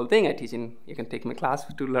teach the whole thing. I teach you can take my class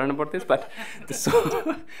to learn about this, but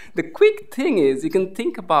so the quick thing is you can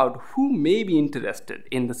think about who may be interested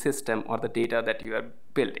in the system or the data that you are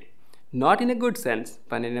building. Not in a good sense,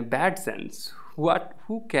 but in a bad sense.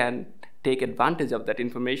 Who can take advantage of that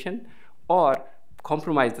information or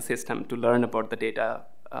compromise the system to learn about the data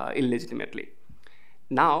illegitimately.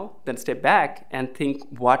 Now, then step back and think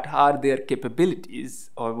what are their capabilities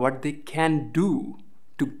or what they can do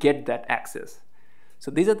to get that access. So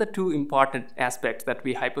these are the two important aspects that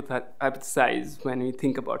we hypothesize when we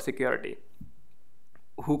think about security.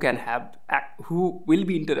 Who will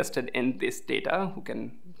be interested in this data, who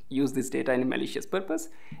can use this data in a malicious purpose,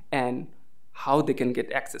 and how they can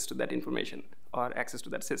get access to that information or access to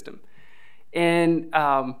that system. And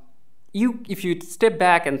if you step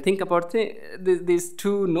back and think about these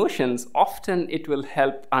two notions, often it will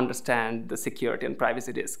help understand the security and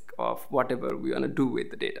privacy risk of whatever we want to do with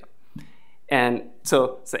the data. And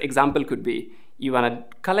so example could be you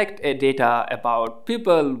want to collect a data about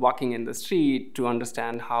people walking in the street to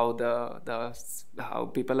understand how how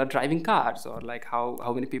people are driving cars, or like how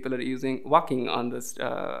many people are walking on this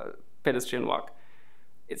pedestrian walk.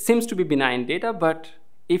 It seems to be benign data, but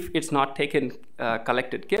if it's not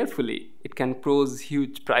collected carefully, it can pose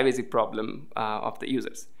huge privacy problem of the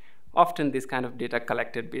users. Often this kind of data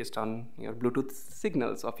collected based on your Bluetooth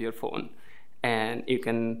signals of your phone. And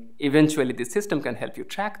eventually the system can help you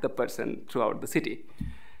track the person throughout the city.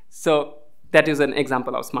 So that is an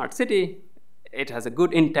example of smart city. It has a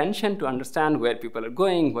good intention to understand where people are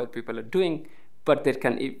going, what people are doing, but that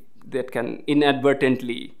can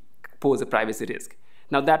inadvertently pose a privacy risk.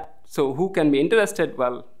 Now so who can be interested?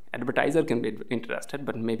 Well, advertiser can be interested,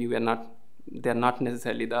 but maybe they're not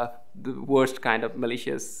necessarily the worst kind of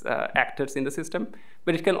malicious actors in the system.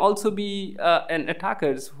 But it can also be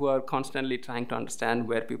attackers who are constantly trying to understand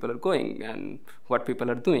where people are going and what people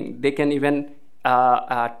are doing. They can even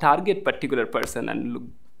target particular person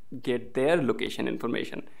and get their location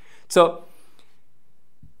information. So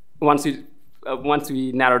once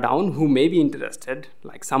we narrow down who may be interested,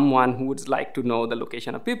 like someone who would like to know the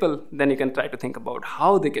location of people, then you can try to think about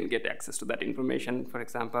how they can get access to that information. For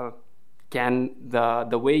example, can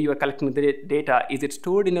the way you are collecting the data, is it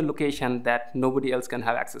stored in a location that nobody else can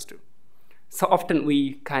have access to? So often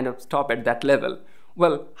we kind of stop at that level.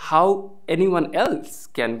 Well, how anyone else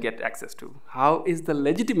can get access to? How is the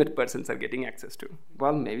legitimate persons are getting access to?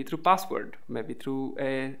 Well, maybe through password, maybe through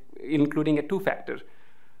including a two-factor.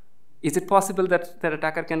 Is it possible that that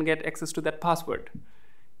attacker can get access to that password?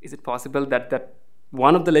 Is it possible that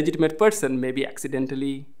one of the legitimate person maybe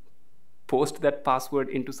accidentally post that password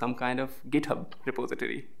into some kind of GitHub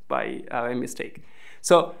repository by a mistake?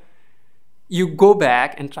 So you go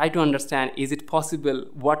back and try to understand, is it possible,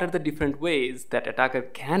 what are the different ways that attacker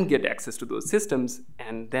can get access to those systems,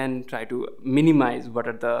 and then try to minimize what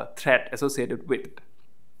are the threat associated with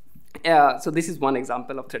it. So this is one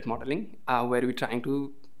example of threat modeling where we're trying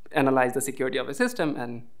to analyze the security of a system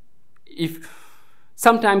and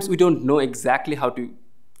sometimes we don't know exactly how to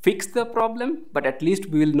fix the problem, but at least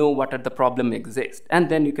we will know what are the problem exists. And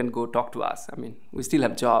then you can go talk to us. I mean, we still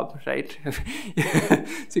have job, right?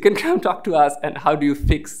 So you can come talk to us and how do you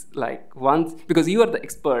fix because you are the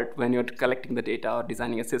expert when you're collecting the data or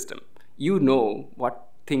designing a system. You know what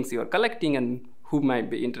things you're collecting and who might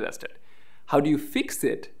be interested. How do you fix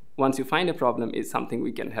it once you find a problem is something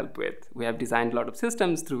we can help with. We have designed a lot of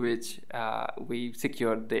systems through which we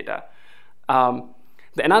secure data.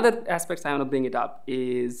 Another aspect I want to bring it up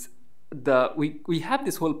is we have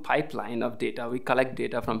this whole pipeline of data. We collect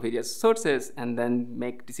data from various sources and then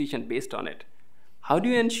make decisions based on it. How do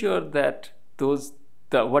you ensure that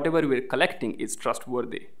whatever we're collecting is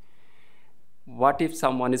trustworthy? What if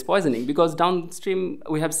someone is poisoning? Because downstream,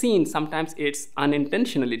 we have seen sometimes it's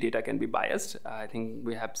unintentionally data can be biased. I think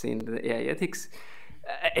we have seen the AI ethics.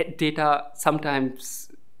 Data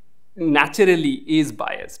sometimes naturally is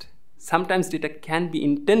biased. Sometimes data can be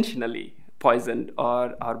intentionally poisoned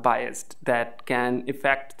or biased that can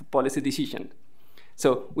affect the policy decision.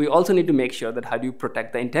 So we also need to make sure that how do you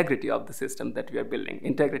protect the integrity of the system that we are building,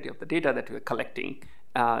 integrity of the data that we are collecting,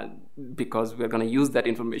 because we're going to use that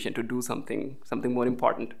information to do something more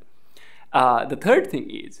important. The third thing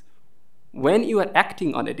is, when you are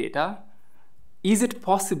acting on a data, is it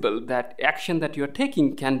possible that action that you are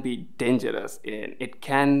taking can be dangerous? It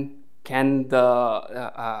can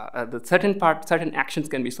the certain actions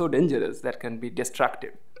can be so dangerous that can be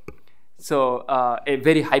destructive. So a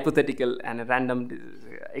very hypothetical and a random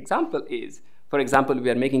example is, for example, we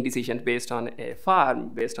are making decisions based on a farm,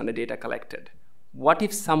 based on the data collected. What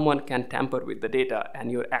if someone can tamper with the data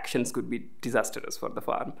and your actions could be disastrous for the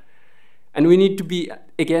farm? And we need to be,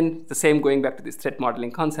 again, the same going back to this threat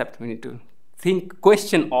modeling concept, we need to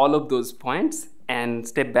question all of those points and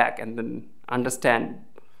step back and then understand,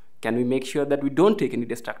 can we make sure that we don't take any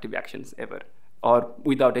destructive actions ever or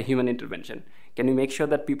without a human intervention? Can we make sure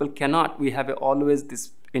that people we have always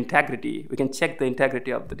this integrity, we can check the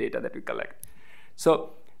integrity of the data that we collect.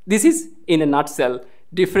 So this is, in a nutshell,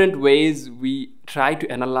 different ways we try to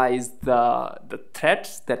analyze the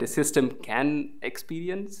threats that a system can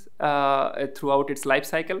experience throughout its life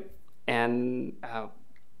cycle. And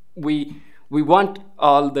we want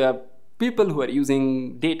all the people who are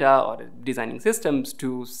using data or designing systems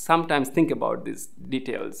to sometimes think about these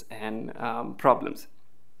details and problems.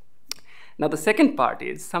 Now, the second part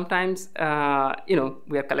is sometimes, we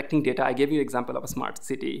are collecting data. I gave you an example of a smart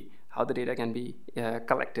city, how the data can be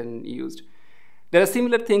collected and used. There are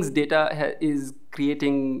similar things data is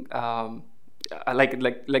creating, like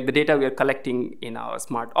the data we are collecting in our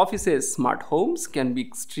smart offices, smart homes can be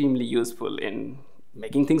extremely useful in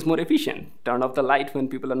making things more efficient. Turn off the light when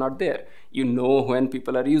people are not there. You know when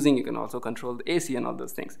people are using, you can also control the AC and all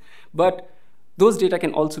those things. But those data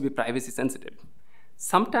can also be privacy sensitive.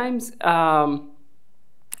 Sometimes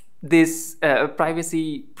these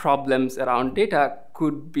privacy problems around data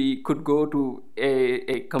could go to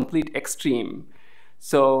a complete extreme.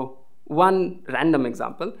 So one random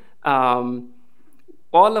example, all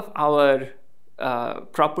of our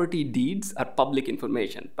property deeds are public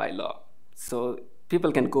information by law. So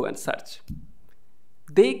people can go and search.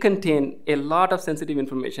 They contain a lot of sensitive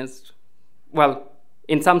information. Well,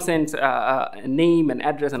 in some sense, name and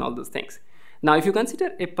address and all those things. Now, if you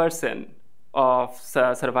consider a person of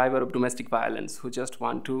survivor of domestic violence who just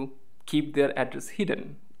want to keep their address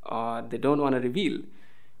hidden or they don't want to reveal,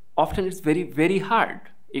 often it's very, very hard.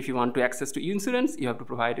 If you want to access to insurance, you have to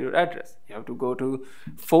provide your address. You have to go to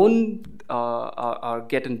phone or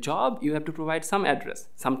get a job, you have to provide some address.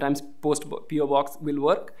 Sometimes PO box will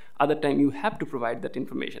work. Other time you have to provide that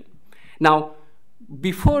information. Now,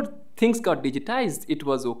 before things got digitized, it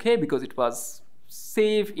was okay because it was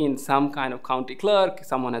safe in some kind of county clerk.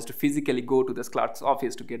 Someone has to physically go to this clerk's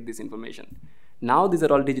office to get this information. Now these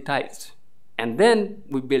are all digitized. And then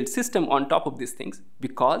we build system on top of these things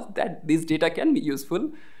because this data can be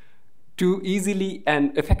useful to easily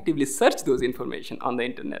and effectively search those information on the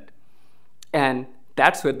internet. And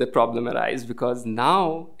that's where the problem arises because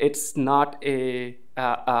now it's not these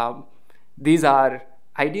are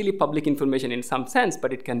ideally public information in some sense,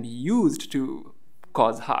 but it can be used to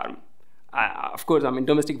cause harm. Of course,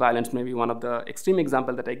 domestic violence may be one of the extreme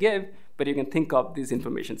examples that I gave, but you can think of these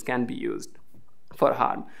informations can be used for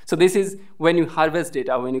harm. So this is when you harvest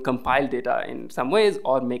data, when you compile data in some ways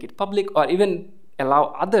or make it public or even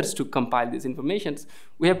allow others to compile these informations,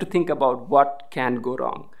 we have to think about what can go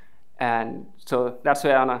wrong. And so that's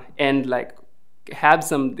where I want to end, have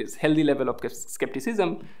this healthy level of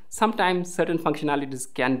skepticism. Sometimes certain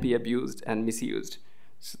functionalities can be abused and misused.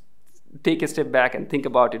 take a step back and think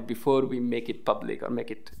about it before we make it public or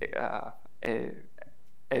make it a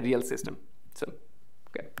real system. So,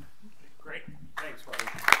 okay. Great. Thanks, Rahul.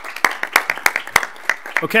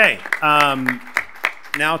 Okay.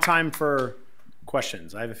 Now time for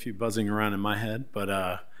questions. I have a few buzzing around in my head, but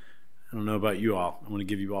I don't know about you all. I want to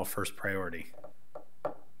give you all first priority.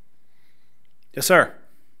 Yes, sir.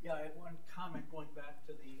 Yeah, I had one comment going back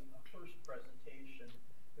to the first presentation,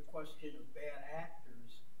 the question of bad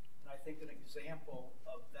actors. And I think an example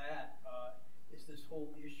of that is this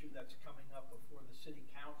whole issue that's coming up before the city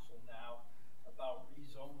council now about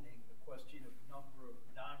rezoning, the question of number of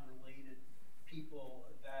non-related people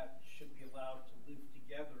that should be allowed to live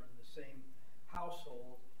together in the same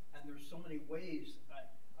household. And there's so many ways,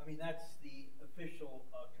 I mean, that's the official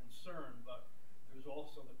concern, but there's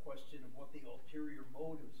also the question of what the ulterior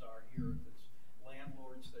motives are here. If it's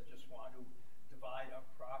landlords that just want to divide up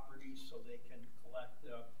properties so they can collect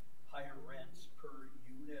higher rents per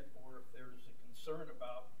unit, or if there's a concern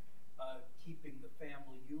about keeping the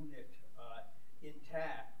family unit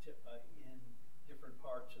intact in different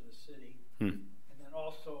parts of the city. And then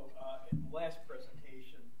also in the last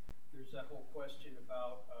presentation, there's that whole question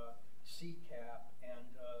about CCAP and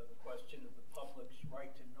the question of the public's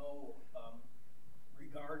right to know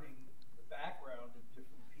regarding the background of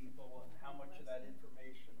different people and how much of that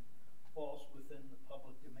information falls within the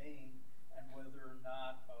public domain, and whether or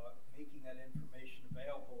not making that information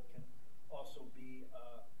available can also be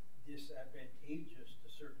disadvantageous to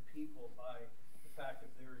certain people by the fact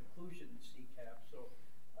of their inclusion in CCAP. So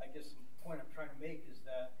I guess the point I'm trying to make is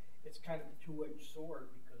that it's kind of a two-edged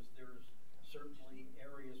sword, because there's certainly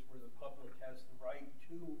areas where the public has the right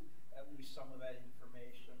to at least some of that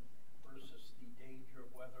information, versus the danger of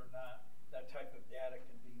whether or not that type of data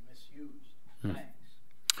can be misused. Thanks.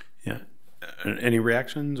 Yeah. Any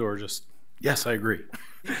reactions, or just, yes, I agree?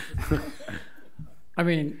 I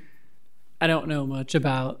mean, I don't know much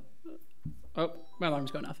about, oh, my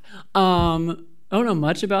alarm's going off. I don't know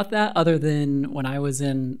much about that, other than when I was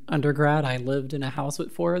in undergrad, I lived in a house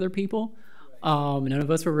with 4 other people. None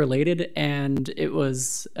of us were related, and it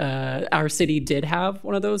was, our city did have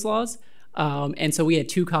one of those laws. And so we had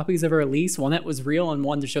 2 copies of our lease, one that was real and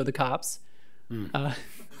one to show the cops.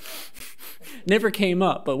 Never came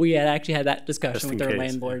up, but we had actually had that discussion with our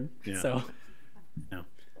landlord. Yeah. So, Yeah.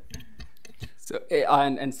 So,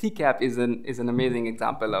 and CCAP is an amazing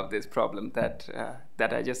example of this problem that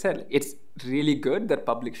I just said. It's really good that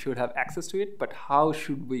public should have access to it, but how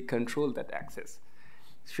should we control that access?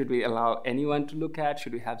 Should we allow anyone to look at?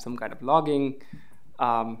 Should we have some kind of logging?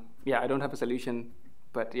 Yeah, I don't have a solution,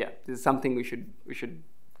 but yeah, this is something we should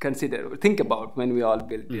consider or think about when we all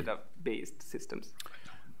build data-based systems.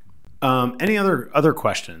 Any other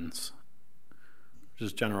questions?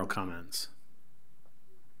 Just general comments.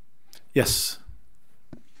 Yes.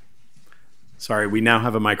 Sorry, we now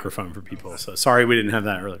have a microphone for people, so sorry we didn't have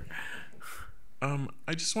that earlier.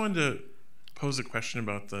 I just wanted to pose a question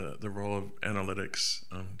about the role of analytics,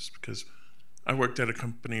 just because I worked at a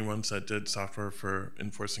company once that did software for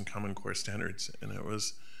enforcing Common Core standards, and it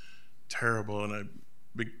was terrible, and I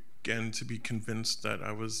began to be convinced that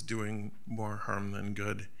I was doing more harm than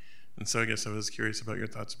good. And so I guess I was curious about your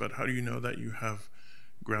thoughts about how do you know that you have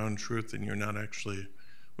ground truth and you're not actually,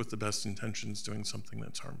 with the best intentions, doing something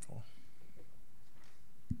that's harmful?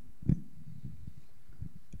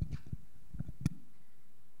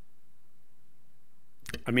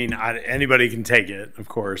 I mean, anybody can take it, of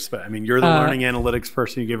course, but I mean, you're the learning analytics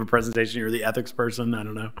person. You gave a presentation. You're the ethics person. I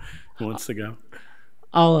don't know who wants to go.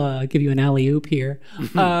 I'll give you an alley-oop here.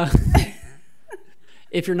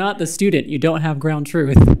 If you're not the student, you don't have ground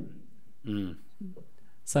truth.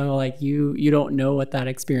 So like you don't know what that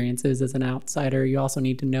experience is as an outsider. You also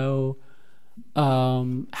need to know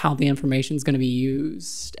how the information is going to be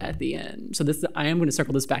used at the end. So I am going to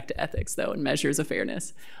circle this back to ethics, though, and measures of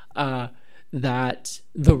fairness. That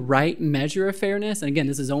the right measure of fairness, and again,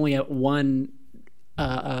 this is only at one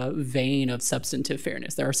vein of substantive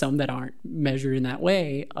fairness. There are some that aren't measured in that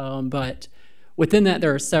way, but within that,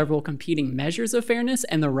 there are several competing measures of fairness,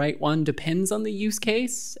 and the right one depends on the use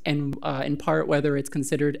case, and in part whether it's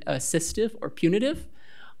considered assistive or punitive.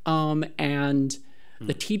 And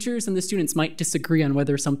the teachers and the students might disagree on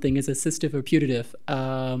whether something is assistive or punitive.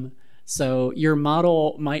 So your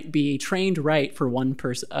model might be trained right for one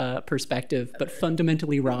perspective, but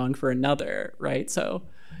fundamentally wrong for another, right? So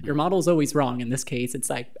your model is always wrong. In this case, it's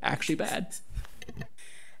like actually bad.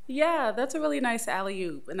 Yeah, that's a really nice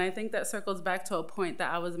alley-oop. And I think that circles back to a point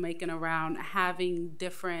that I was making around having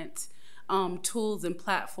different tools and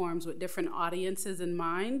platforms with different audiences in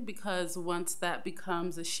mind, because once that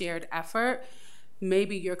becomes a shared effort,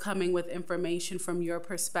 maybe you're coming with information from your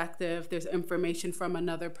perspective, there's information from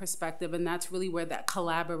another perspective, and that's really where that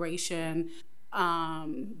collaboration,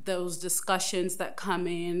 those discussions that come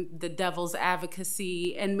in, the devil's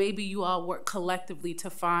advocacy, and maybe you all work collectively to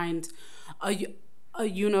find a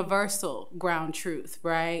universal ground truth,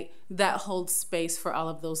 right? That holds space for all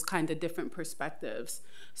of those kind of different perspectives.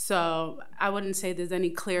 So I wouldn't say there's any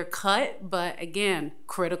clear cut, but again,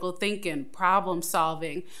 critical thinking, problem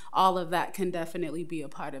solving, all of that can definitely be a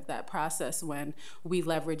part of that process when we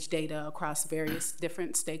leverage data across various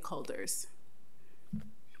different stakeholders.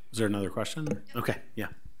 Is there another question? Okay, yeah.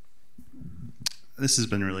 This has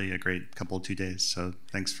been really a great couple 2 days, so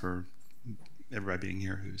thanks for everybody being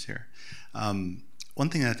here who's here. One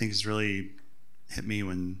thing that I think has really hit me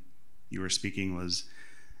when you were speaking was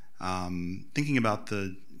thinking about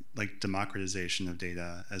the democratization of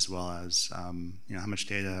data, as well as how much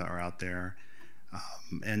data are out there,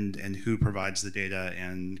 and who provides the data,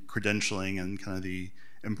 and credentialing, and kind of the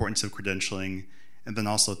importance of credentialing, and then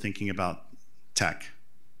also thinking about tech,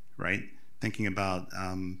 right? Thinking about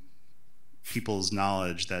people's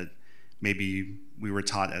knowledge that maybe we were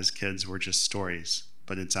taught as kids were just stories,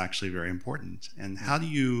 but it's actually very important. And how do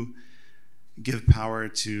you give power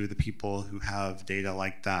to the people who have data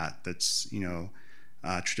like that, that's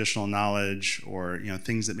traditional knowledge, or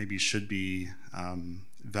things that maybe should be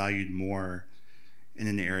valued more in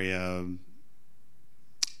an area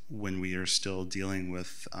when we are still dealing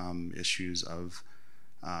with issues of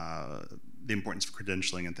the importance of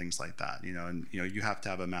credentialing and things like that, and you have to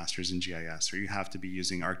have a master's in GIS, or you have to be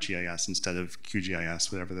using ArcGIS instead of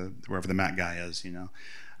QGIS, wherever the Mac guy is,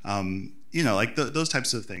 like those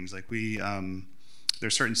types of things. Like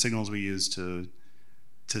there's certain signals we use to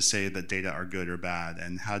say that data are good or bad,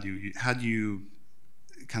 and how do you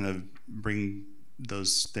kind of bring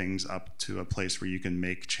those things up to a place where you can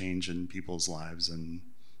make change in people's lives in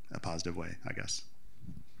a positive way, I guess.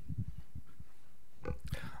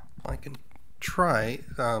 I can try.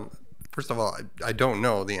 First of all, I don't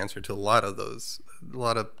know the answer to a lot of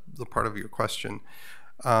the part of your question.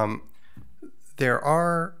 There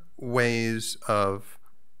are ways of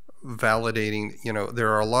validating, there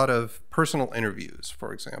are a lot of personal interviews,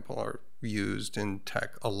 for example, are used in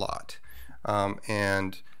tech a lot.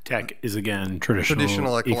 And tech is, again,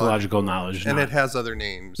 traditional ecological knowledge. And it has other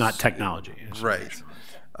names. Not technology. Right.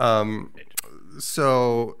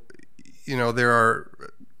 So, there are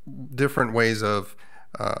different ways of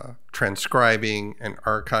transcribing and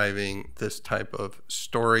archiving this type of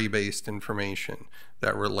story-based information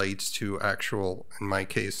that relates to actual, in my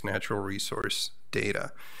case, natural resource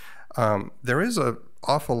data. There is an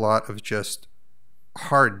awful lot of just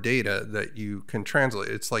hard data that you can translate.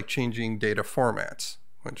 It's like changing data formats,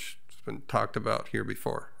 which has been talked about here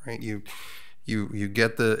before, right? You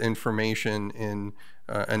get the information in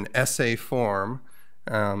an essay form,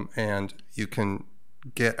 and you can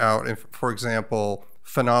get out, for example,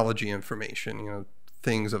 phenology information,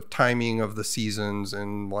 things of timing of the seasons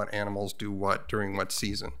and what animals do what during what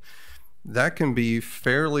season. That can be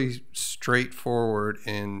fairly straightforward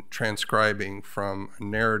in transcribing from a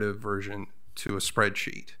narrative version to a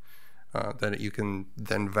spreadsheet that you can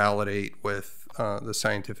then validate with the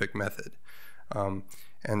scientific method.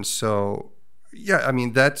 And so, yeah, I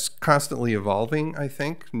mean, that's constantly evolving, I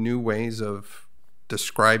think, new ways of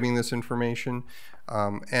describing this information.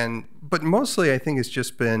 But mostly, I think it's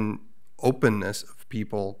just been openness of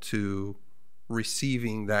people to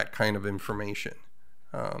receiving that kind of information.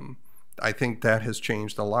 I think that has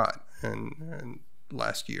changed a lot in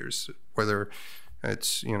last years, whether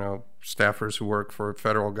it's, staffers who work for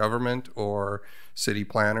federal government or city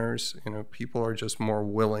planners, people are just more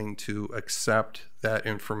willing to accept that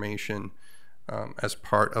information as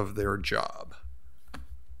part of their job.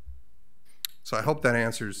 So I hope that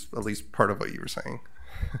answers at least part of what you were saying.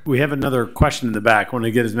 We have another question in the back. I want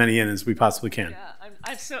to get as many in as we possibly can. Yeah,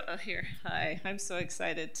 I'm so here. Hi, I'm so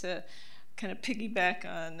excited to kind of piggyback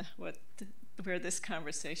on where this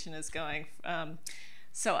conversation is going.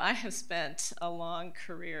 So I have spent a long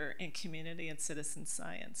career in community and citizen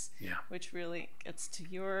science, which really gets to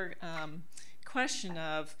your question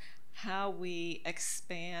of how we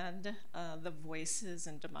expand the voices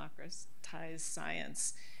and democratize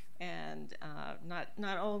science. And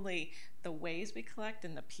not only the ways we collect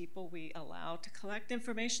and the people we allow to collect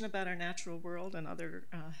information about our natural world and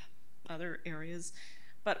other areas,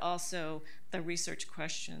 but also the research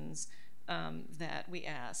questions that we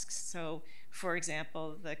ask. So, for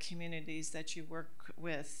example, the communities that you work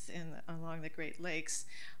with along the Great Lakes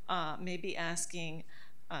may be asking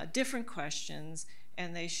different questions,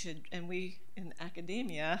 and we in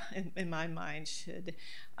academia, in my mind, should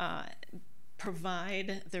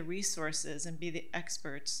provide the resources and be the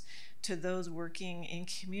experts to those working in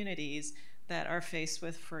communities that are faced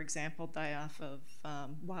with, for example, die-off of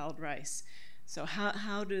wild rice. So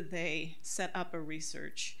how do they set up a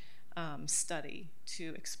research study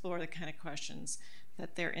to explore the kind of questions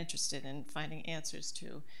that they're interested in finding answers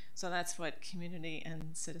to? So that's what community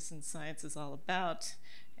and citizen science is all about.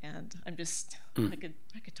 And I'm just, I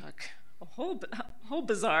could talk a whole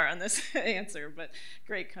bazaar on this answer, but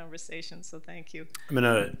great conversation, so thank you. I'm going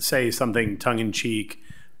to say something tongue-in-cheek,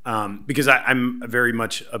 because I'm very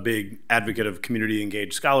much a big advocate of community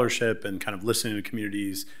engaged scholarship and kind of listening to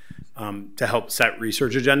communities to help set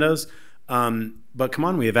research agendas. But come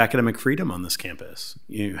on, we have academic freedom on this campus.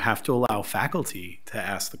 You have to allow faculty to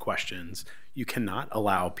ask the questions. You cannot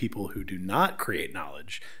allow people who do not create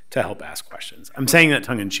knowledge to help ask questions. I'm saying that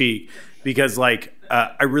tongue-in-cheek because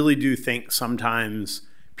I really do think sometimes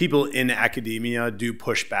people in academia do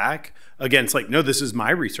push back against no, this is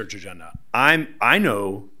my research agenda. I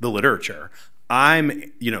know the literature.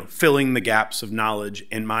 I'm filling the gaps of knowledge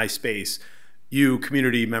in my space. You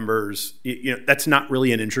community members, that's not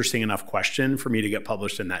really an interesting enough question for me to get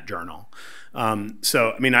published in that journal.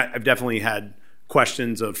 So I mean, I've definitely had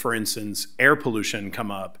questions of, for instance, air pollution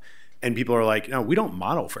come up, and people are like, no, we don't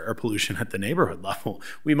model for air pollution at the neighborhood level.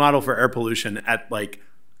 We model for air pollution at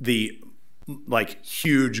the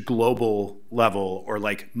huge global level or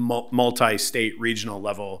multi-state regional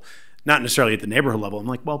level, not necessarily at the neighborhood level. I'm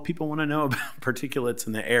like, well, people want to know about particulates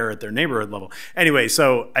in the air at their neighborhood level. Anyway,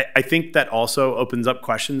 so I think that also opens up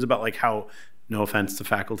questions about how, no offense to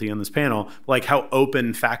faculty on this panel, how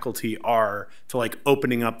open faculty are to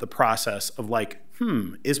opening up the process of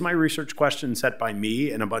is my research question set by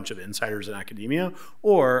me and a bunch of insiders in academia,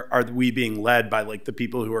 or are we being led by the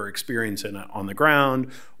people who are experiencing it on the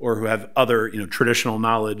ground or who have other traditional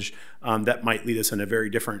knowledge that might lead us in a very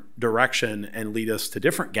different direction and lead us to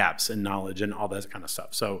different gaps in knowledge and all that kind of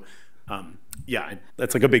stuff. So yeah,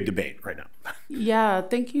 that's a big debate right now. Yeah,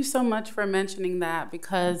 thank you so much for mentioning that,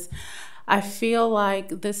 because I feel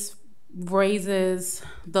like this raises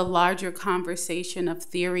the larger conversation of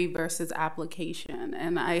theory versus application.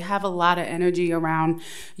 And I have a lot of energy around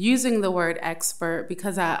using the word expert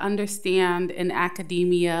because I understand in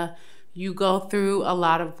academia, you go through a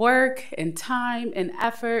lot of work and time and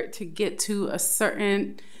effort to get to a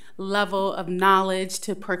certain level of knowledge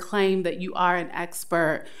to proclaim that you are an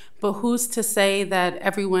expert. But who's to say that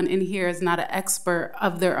everyone in here is not an expert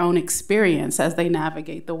of their own experience as they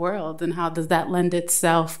navigate the world? And how does that lend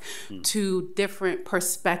itself to different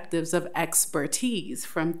perspectives of expertise,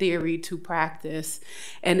 from theory to practice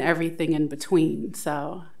and everything in between?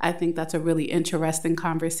 So I think that's a really interesting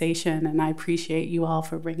conversation, and I appreciate you all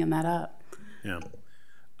for bringing that up. Yeah.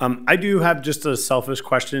 I do have just a selfish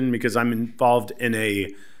question because I'm involved in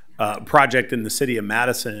a project in the city of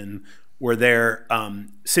Madison where their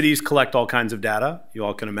cities collect all kinds of data, you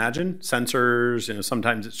all can imagine, sensors,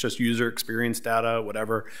 sometimes it's just user experience data,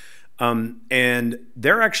 whatever. And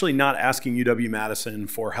they're actually not asking UW-Madison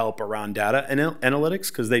for help around data analytics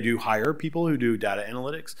because they do hire people who do data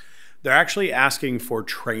analytics. They're actually asking for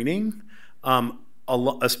training,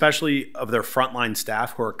 especially of their frontline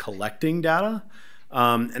staff who are collecting data.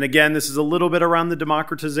 And again, this is a little bit around the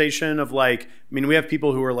democratization of we have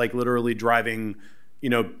people who are literally driving,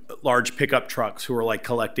 large pickup trucks who are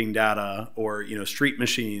collecting data, or, street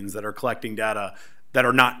machines that are collecting data that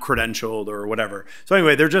are not credentialed or whatever. So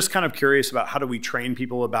anyway, they're just kind of curious about how do we train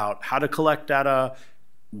people about how to collect data,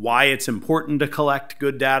 why it's important to collect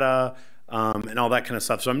good data, and all that kind of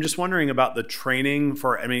stuff. So I'm just wondering about the training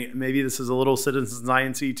for, maybe this is a little citizen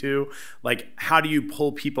science-y too, how do you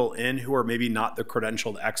pull people in who are maybe not the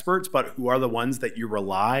credentialed experts, but who are the ones that you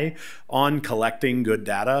rely on collecting good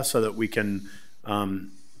data so that we can,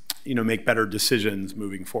 make better decisions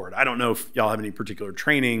moving forward? I don't know if y'all have any particular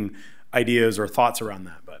training ideas or thoughts around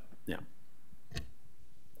that, but yeah.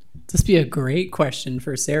 This would be a great question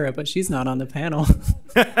for Sarah, but she's not on the panel.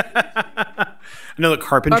 I know the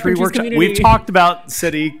carpentry workshop. We've talked about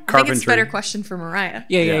city carpentry. I think it's a better question for Mariah.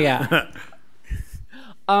 Yeah.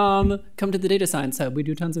 Come to the data science hub. We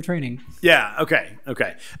do tons of training. Yeah. Okay.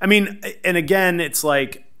 And again, it's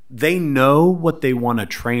they know what they want to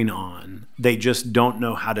train on. They just don't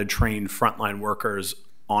know how to train frontline workers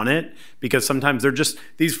on it, because sometimes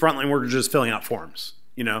these frontline workers are just filling out forms,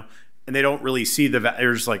 and they don't really see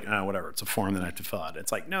they're just whatever, it's a form that I have to fill out.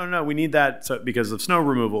 It's no, we need that because of snow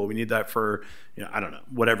removal. We need that for, I don't know,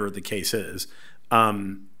 whatever the case is.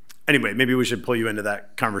 Anyway, maybe we should pull you into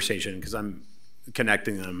that conversation because I'm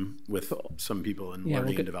connecting them with some people in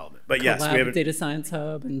learning and development. But yes, we have a data science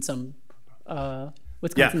hub and some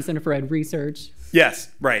Wisconsin Center for Ed Research.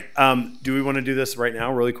 Yes, right. Do we want to do this right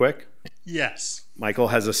now really quick? Yes. Michael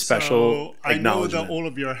has a special I know acknowledgement. that all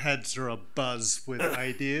of your heads are abuzz with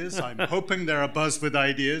ideas. I'm hoping they're abuzz with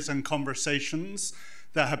ideas and conversations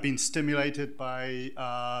that have been stimulated by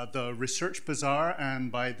the Research Bazaar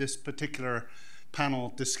and by this particular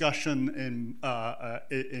panel discussion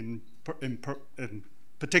in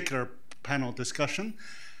particular panel discussion.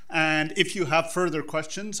 And if you have further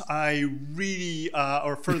questions,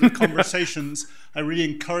 or further conversations, I really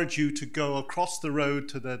encourage you to go across the road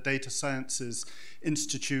to the Data Sciences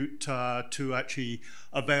Institute to actually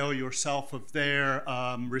avail yourself of their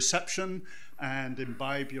reception and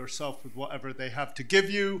imbibe yourself with whatever they have to give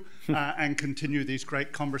you and continue these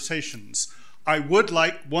great conversations. I would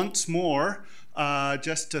like once more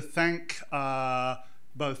just to thank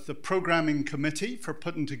both the programming committee for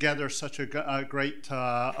putting together such a great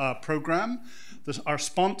program, our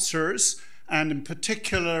sponsors, and in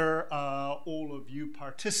particular all of you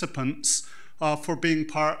participants for being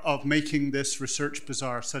part of making this Research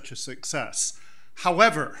Bazaar such a success.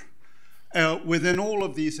 However, within all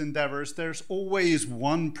of these endeavors, there's always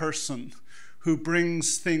one person who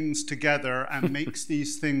brings things together and makes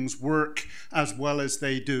these things work as well as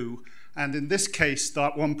they do. And in this case,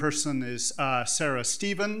 that one person is Sarah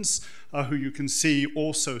Stevens, who you can see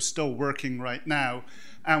also still working right now.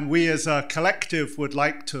 And we as a collective would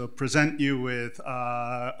like to present you with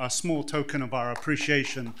a small token of our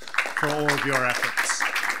appreciation for all of your efforts.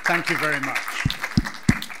 Thank you very much.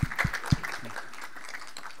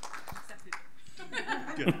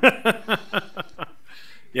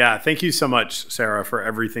 Yeah, thank you so much, Sarah, for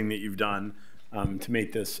everything that you've done to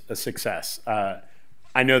make this a success.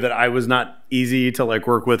 I know that I was not easy to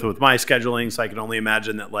work with my scheduling, so I can only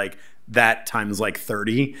imagine that that times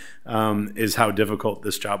 30 is how difficult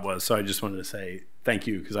this job was. So I just wanted to say thank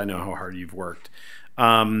you because I know how hard you've worked. You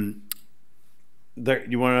want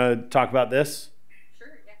to talk about this?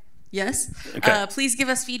 Yes. Okay. Please give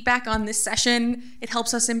us feedback on this session. It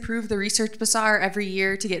helps us improve the Research Bazaar every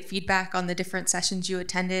year to get feedback on the different sessions you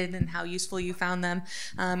attended and how useful you found them.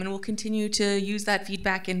 And we'll continue to use that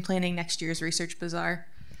feedback in planning next year's Research Bazaar.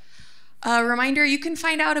 Reminder, you can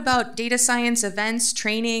find out about data science events,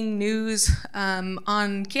 training, news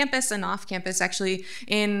on campus and off campus, actually,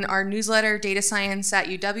 in our newsletter, Data Science at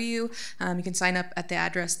UW. You can sign up at the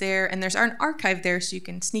address there, and there's an archive there so you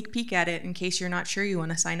can sneak peek at it in case you're not sure you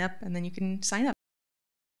want to sign up, and then you can sign up.